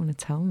whatever you want to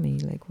tell me,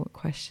 like what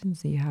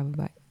questions do you have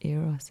about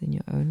Eros in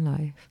your own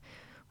life,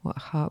 what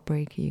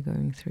heartbreak are you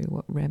going through,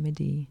 what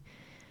remedy.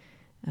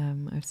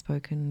 I've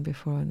spoken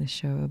before on the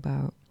show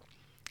about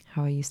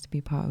how I used to be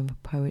part of a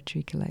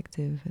poetry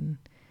collective, and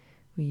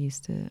we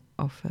used to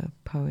offer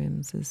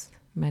poems as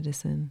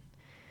medicine.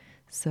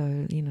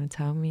 So,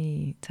 tell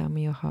me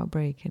your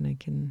heartbreak, and I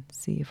can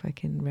see if I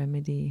can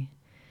remedy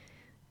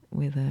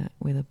with a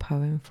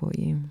poem for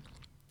you,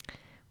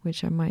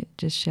 which I might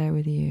just share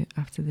with you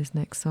after this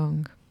next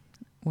song,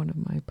 one of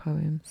my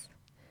poems.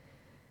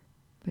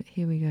 But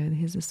here we go.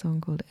 Here's a song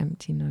called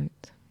Empty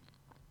Note.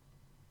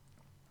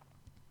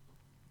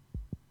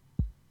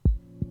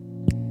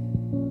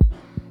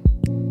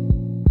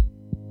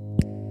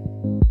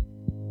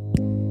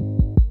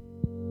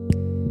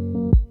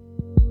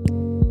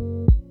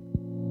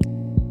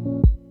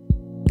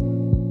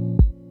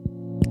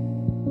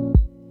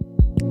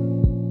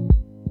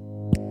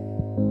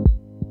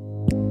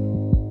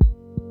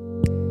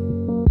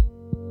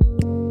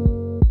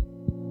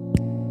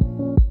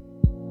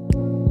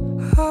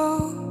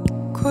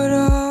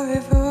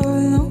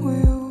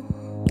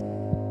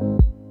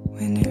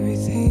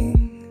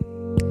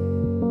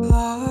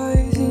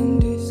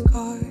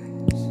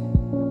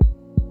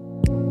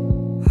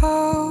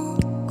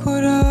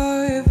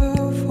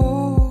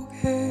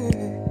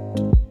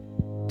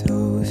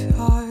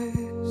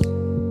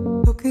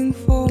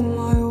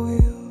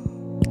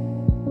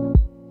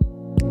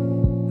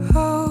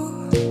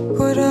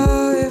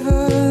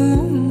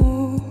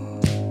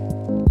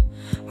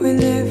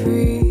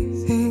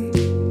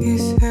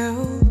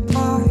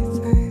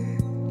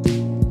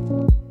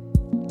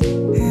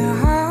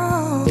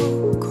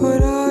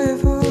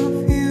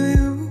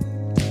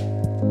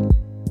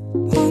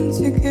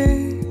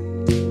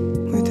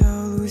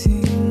 Without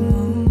losing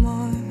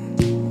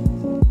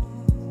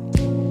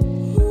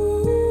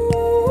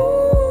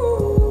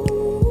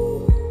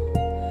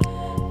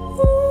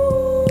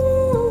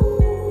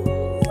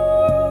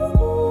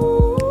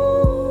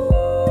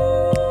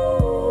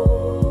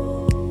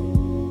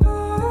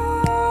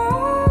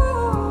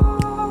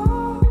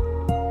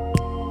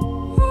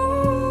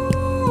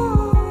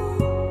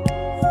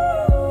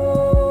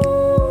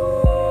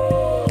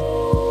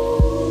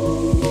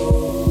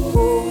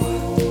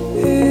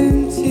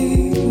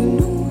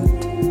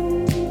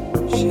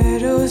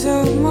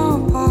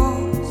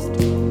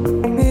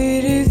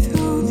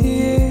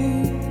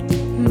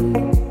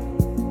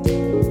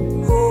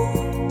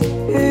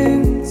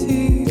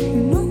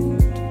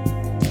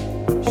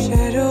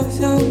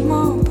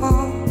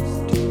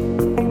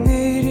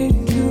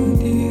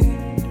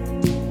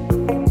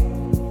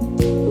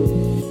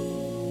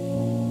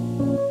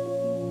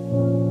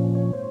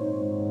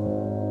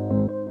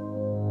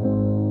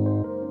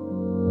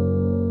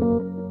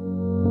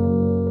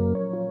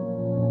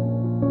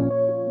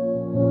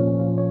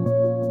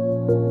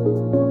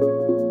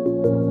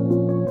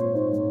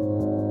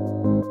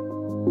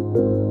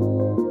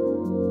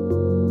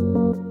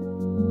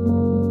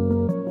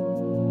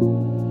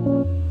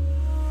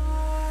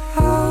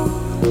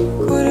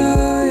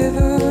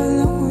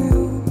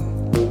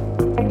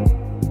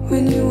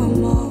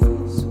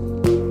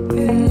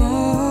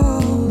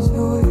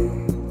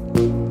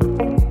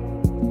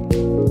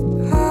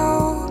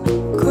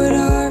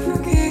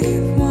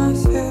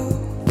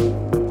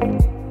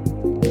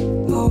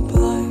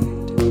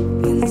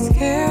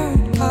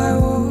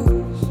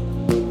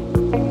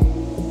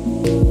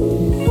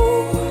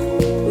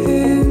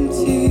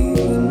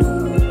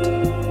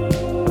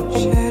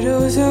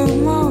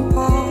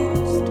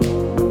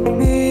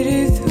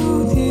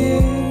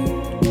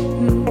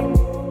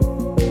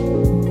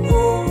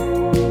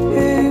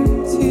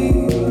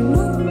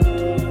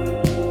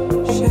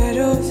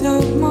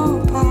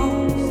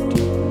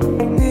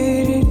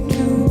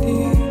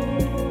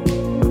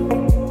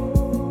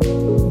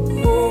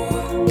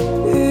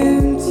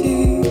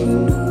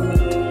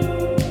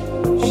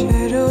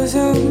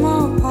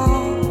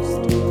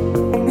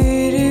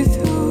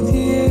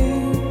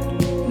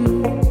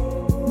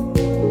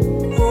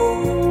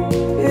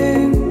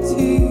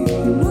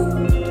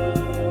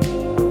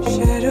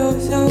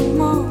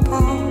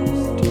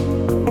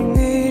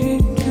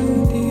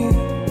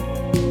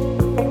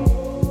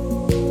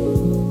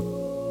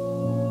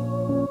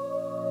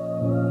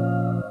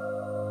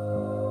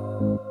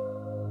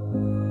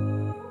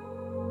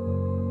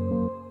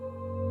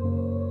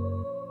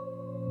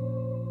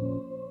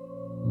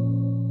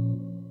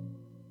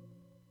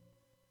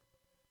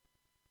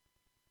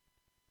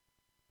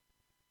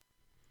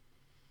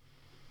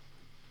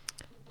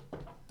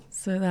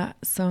So that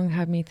song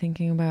had me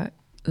thinking about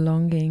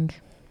longing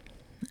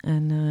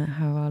and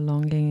how our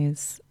longing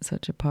is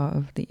such a part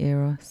of the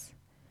Eros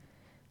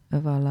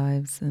of our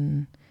lives,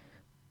 and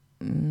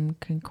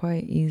can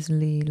quite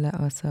easily let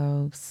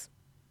ourselves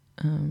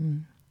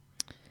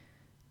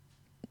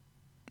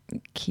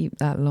keep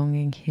that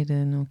longing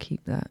hidden, or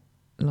keep that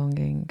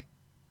longing,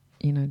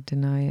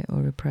 deny it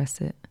or repress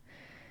it.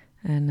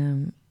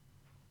 And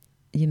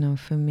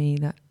for me,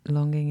 that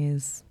longing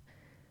is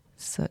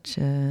such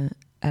a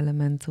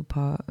elemental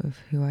part of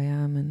who I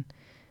am, and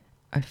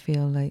I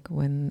feel like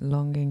when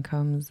longing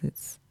comes,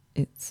 it's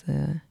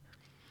an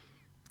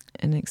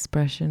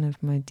expression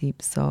of my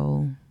deep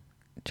soul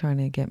trying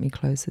to get me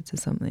closer to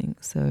something.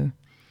 So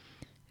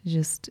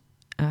just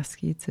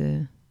ask you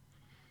to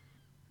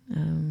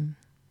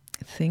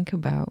think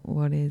about,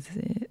 what is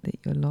it that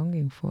you're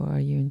longing for? Are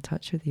you in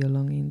touch with your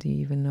longing? Do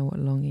you even know what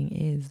longing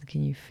is?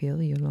 Can you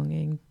feel your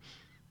longing?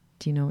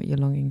 Do you know what your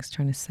longing is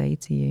trying to say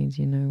to you?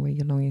 Do you know where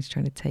your longing is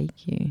trying to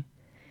take you?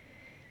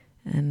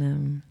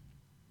 And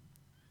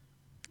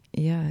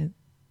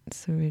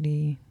it's a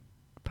really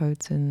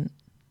potent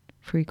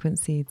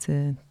frequency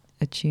to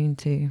attune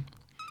to.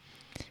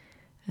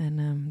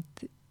 And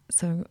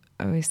so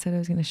I always said I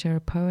was going to share a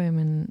poem,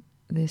 and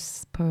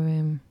this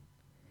poem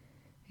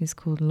is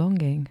called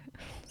Longing,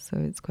 so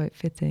it's quite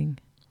fitting.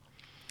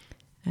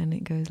 And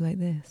it goes like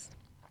this.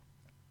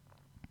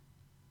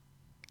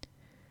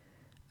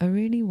 I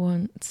really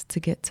want to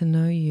get to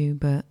know you,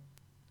 but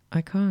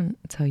I can't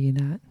tell you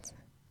that.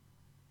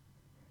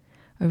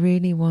 I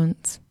really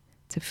want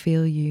to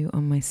feel you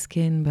on my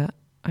skin, but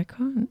I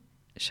can't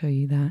show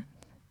you that.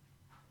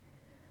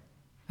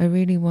 I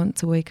really want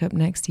to wake up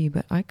next to you,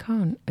 but I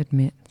can't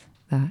admit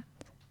that.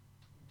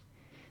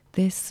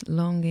 This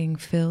longing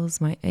fills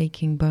my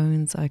aching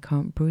bones. I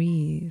can't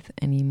breathe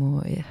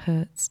anymore. It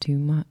hurts too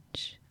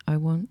much. I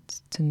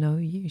want to know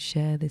you,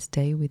 share this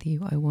day with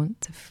you. I want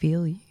to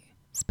feel you,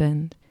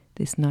 spend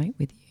this night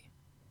with you.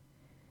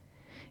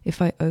 If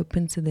I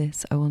open to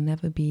this, I will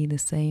never be the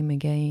same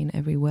again.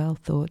 Every well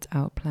thought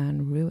out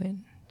plan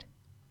ruined.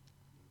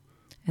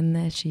 And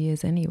there she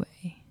is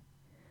anyway.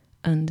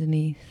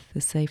 Underneath the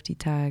safety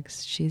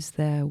tags, she's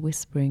there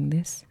whispering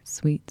this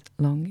sweet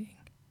longing.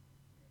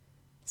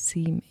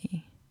 See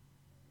me.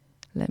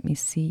 Let me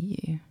see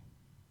you.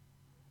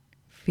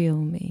 Feel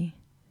me.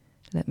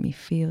 Let me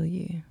feel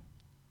you.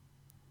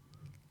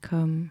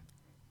 Come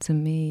to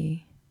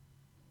me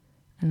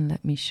and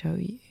let me show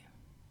you.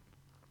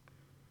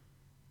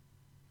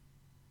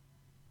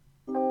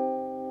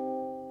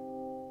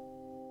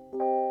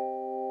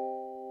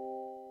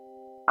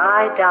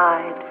 I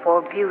died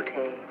for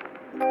beauty,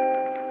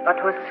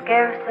 but was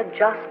scarce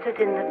adjusted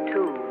in the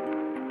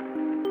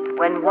tomb,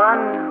 when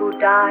one who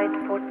died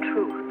for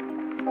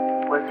truth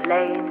was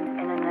lain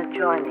in an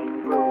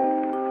adjoining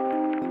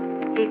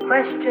room. He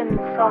questioned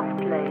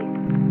softly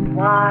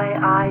why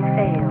I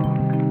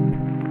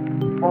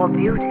failed. For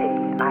beauty,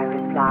 I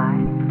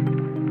replied,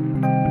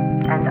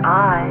 and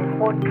I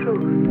for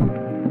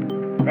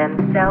truth,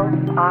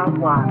 themselves are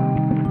one.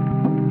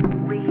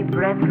 We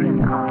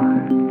brethren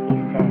are, he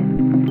said.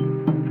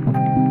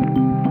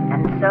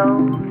 And so,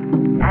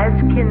 as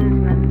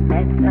kinsmen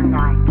met a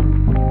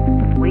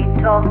night, we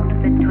talked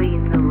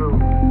between the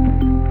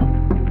rooms,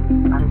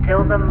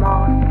 until the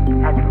moss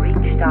had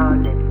reached our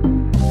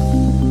lips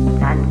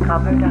and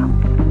covered up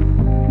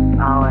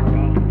our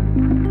names.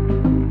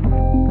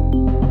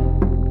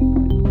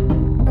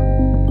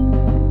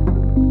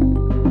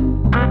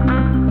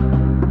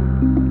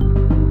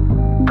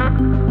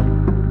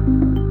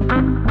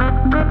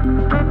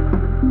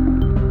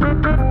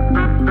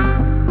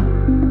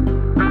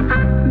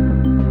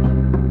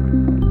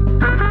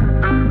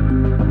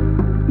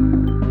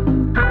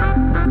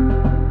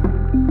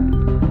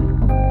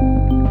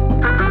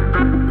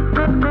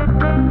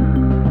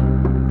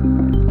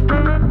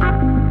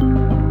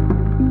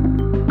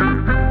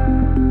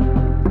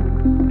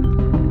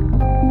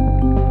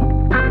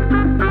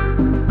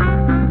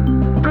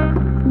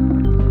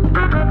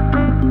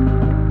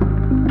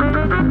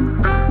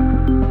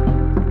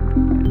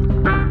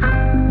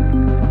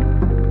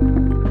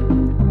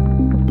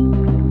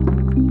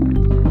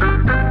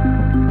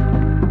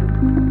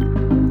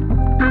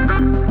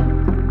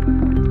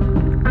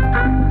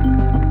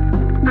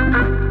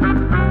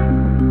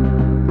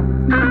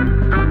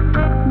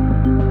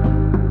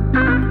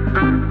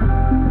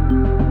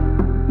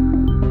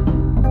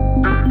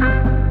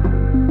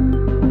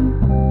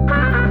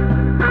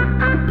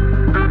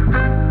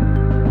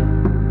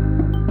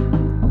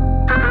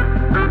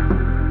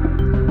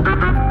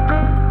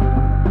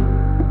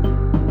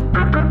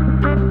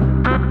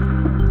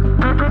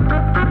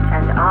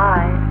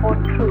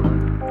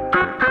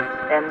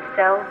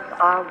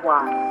 Are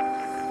one.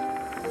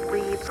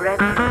 We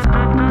brethren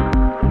are,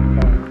 he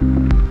said.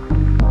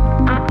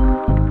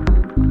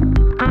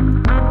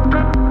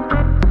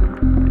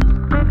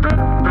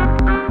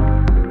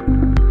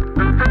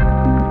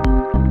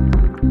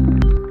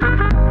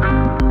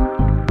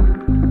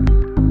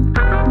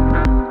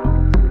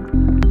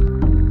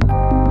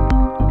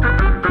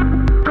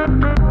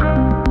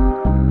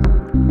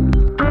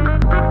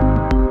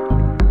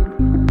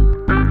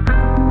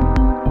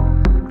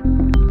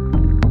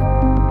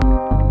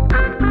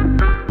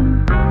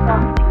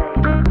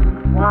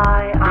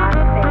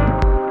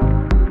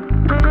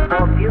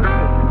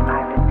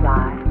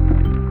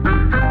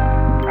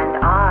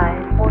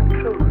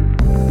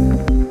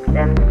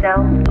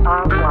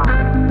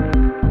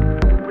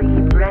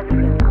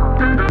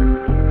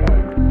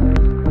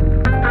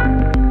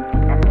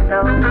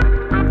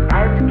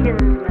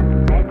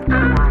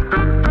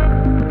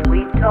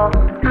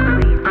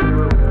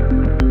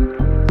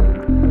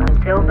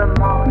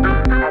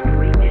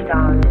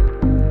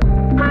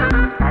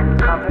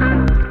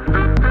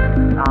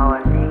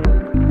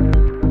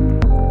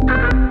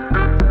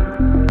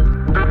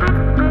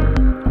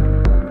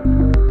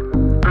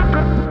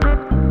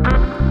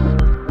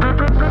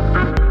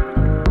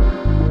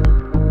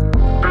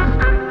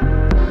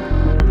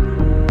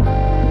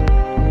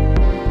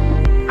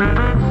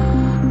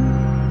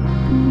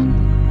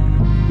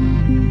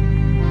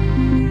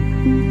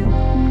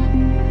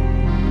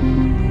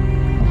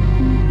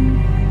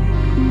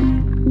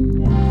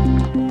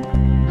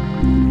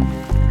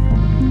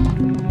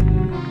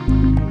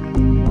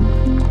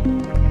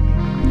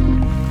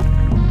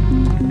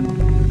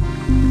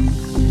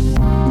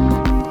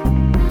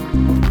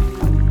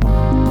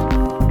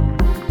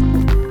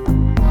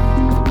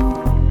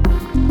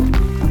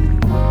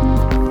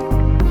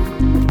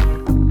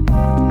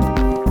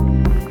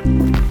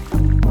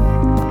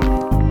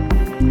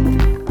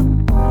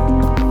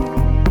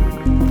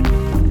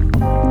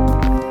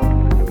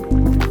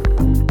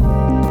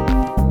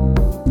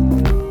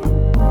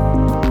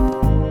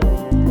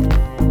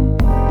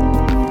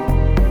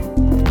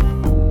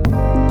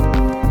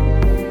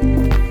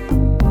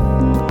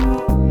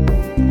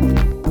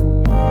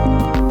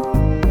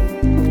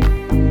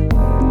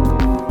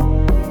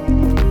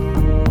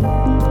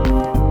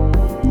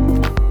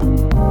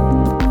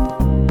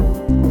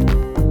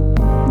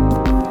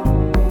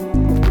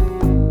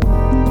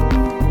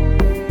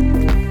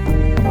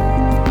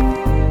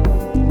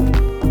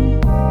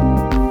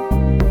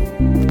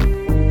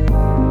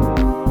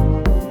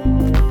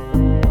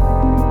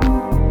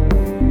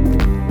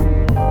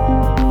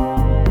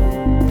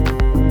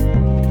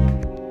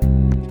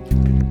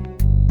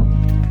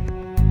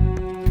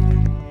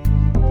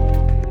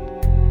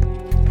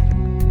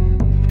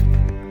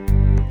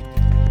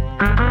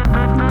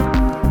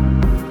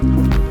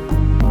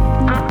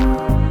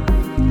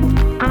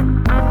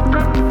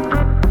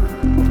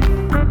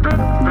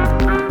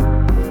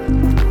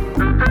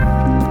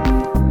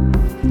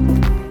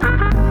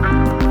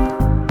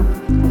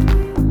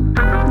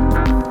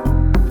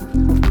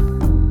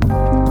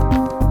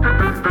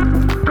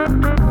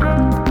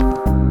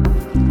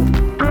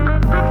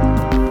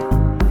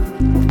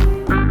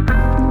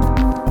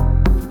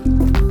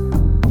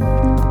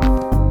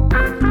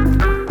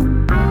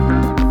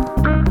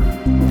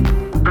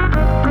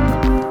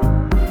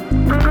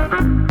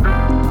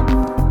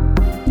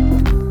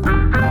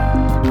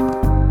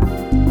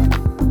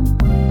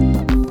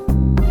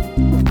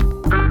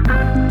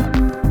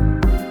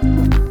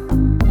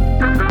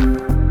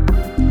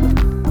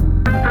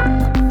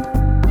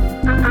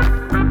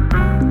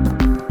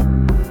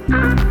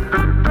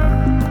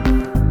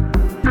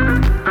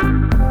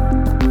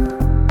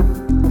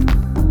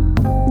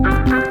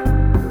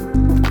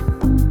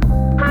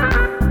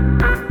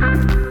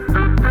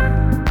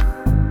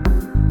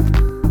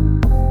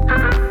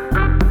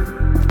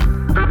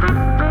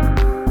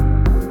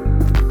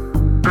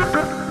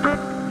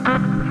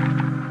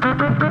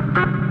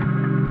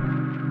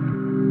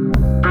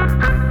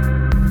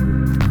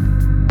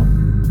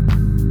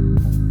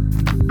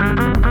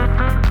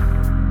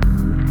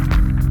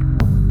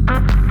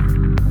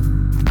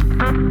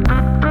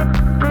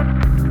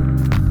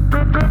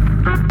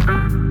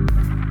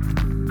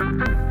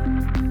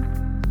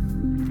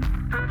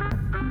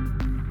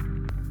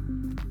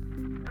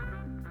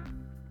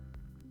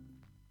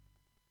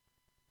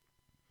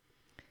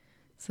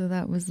 So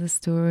that was the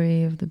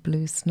story of the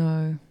blue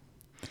snow.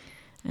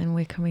 And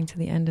we're coming to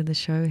the end of the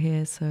show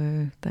here,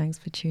 so thanks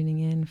for tuning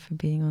in, for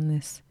being on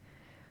this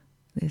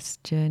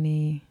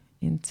journey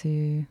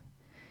into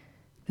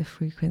the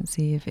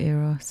frequency of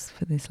Eros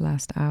for this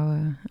last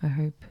hour. I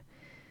hope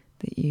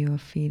that you are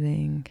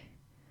feeling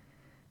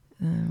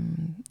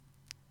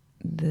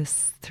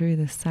this through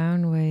the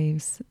sound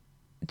waves.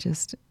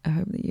 Just I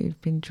hope that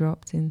you've been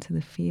dropped into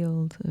the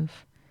field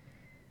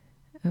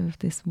of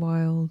this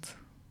wild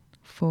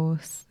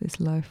force, this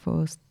life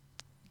force,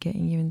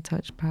 getting you in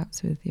touch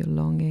perhaps with your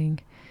longing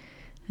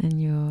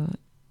and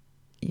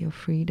your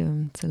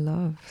freedom to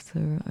love.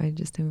 So I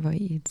just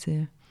invite you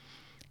to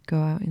go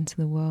out into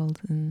the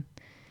world and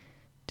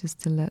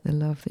just to let the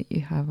love that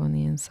you have on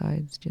the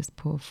inside just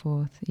pour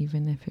forth,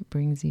 even if it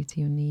brings you to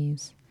your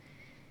knees,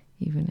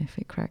 even if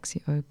it cracks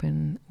you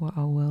open. What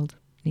our world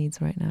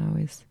needs right now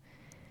is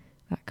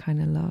that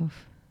kind of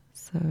love.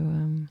 So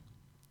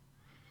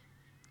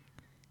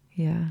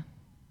yeah,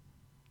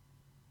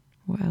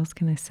 what else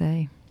can I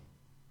say?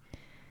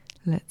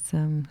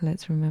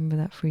 Let's remember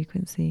that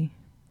frequency.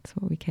 It's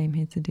what we came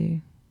here to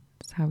do.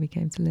 It's how we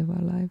came to live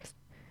our lives.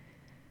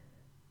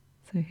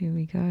 So here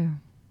we go.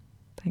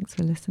 Thanks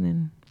for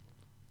listening.